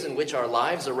are ways in which our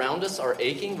lives around us are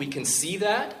aching. We can see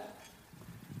that.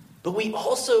 But we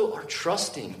also are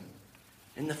trusting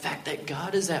in the fact that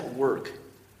God is at work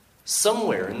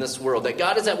somewhere in this world. That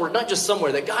God is at work, not just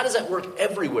somewhere, that God is at work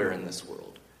everywhere in this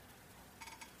world.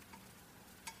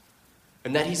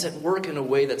 And that He's at work in a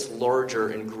way that's larger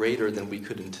and greater than we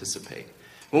could anticipate.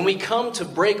 When we come to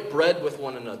break bread with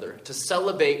one another, to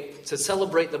celebrate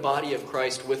the body of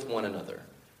Christ with one another,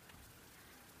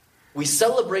 we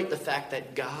celebrate the fact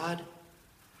that God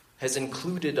has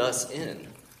included us in.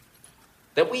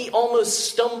 That we almost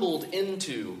stumbled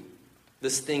into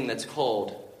this thing that's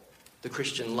called the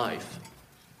Christian life.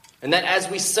 And that as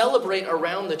we celebrate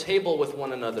around the table with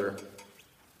one another,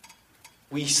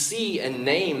 we see and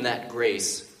name that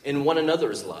grace in one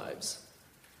another's lives.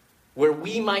 Where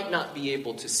we might not be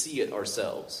able to see it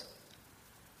ourselves.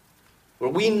 Where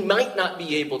we might not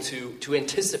be able to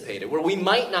anticipate it. Where we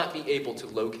might not be able to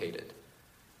locate it.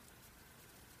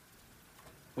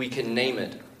 We can name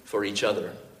it for each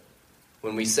other.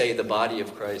 When we say the body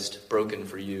of Christ broken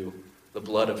for you, the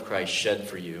blood of Christ shed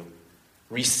for you.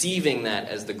 Receiving that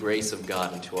as the grace of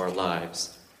God into our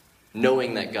lives.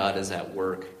 Knowing that God is at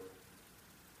work.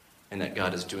 And that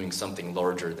God is doing something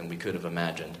larger than we could have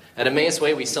imagined. At Emmaus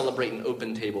Way, we celebrate an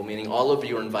open table, meaning all of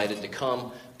you are invited to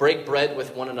come, break bread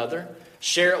with one another,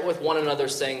 share it with one another,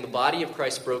 saying the body of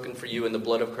Christ broken for you and the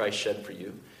blood of Christ shed for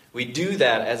you. We do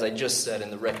that, as I just said,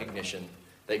 in the recognition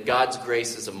that God's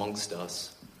grace is amongst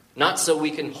us. Not so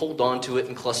we can hold on to it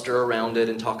and cluster around it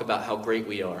and talk about how great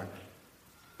we are,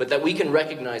 but that we can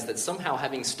recognize that somehow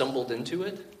having stumbled into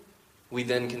it, we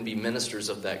then can be ministers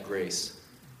of that grace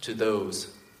to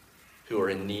those who are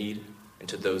in need and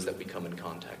to those that we come in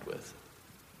contact with.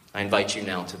 I invite you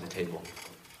now to the table.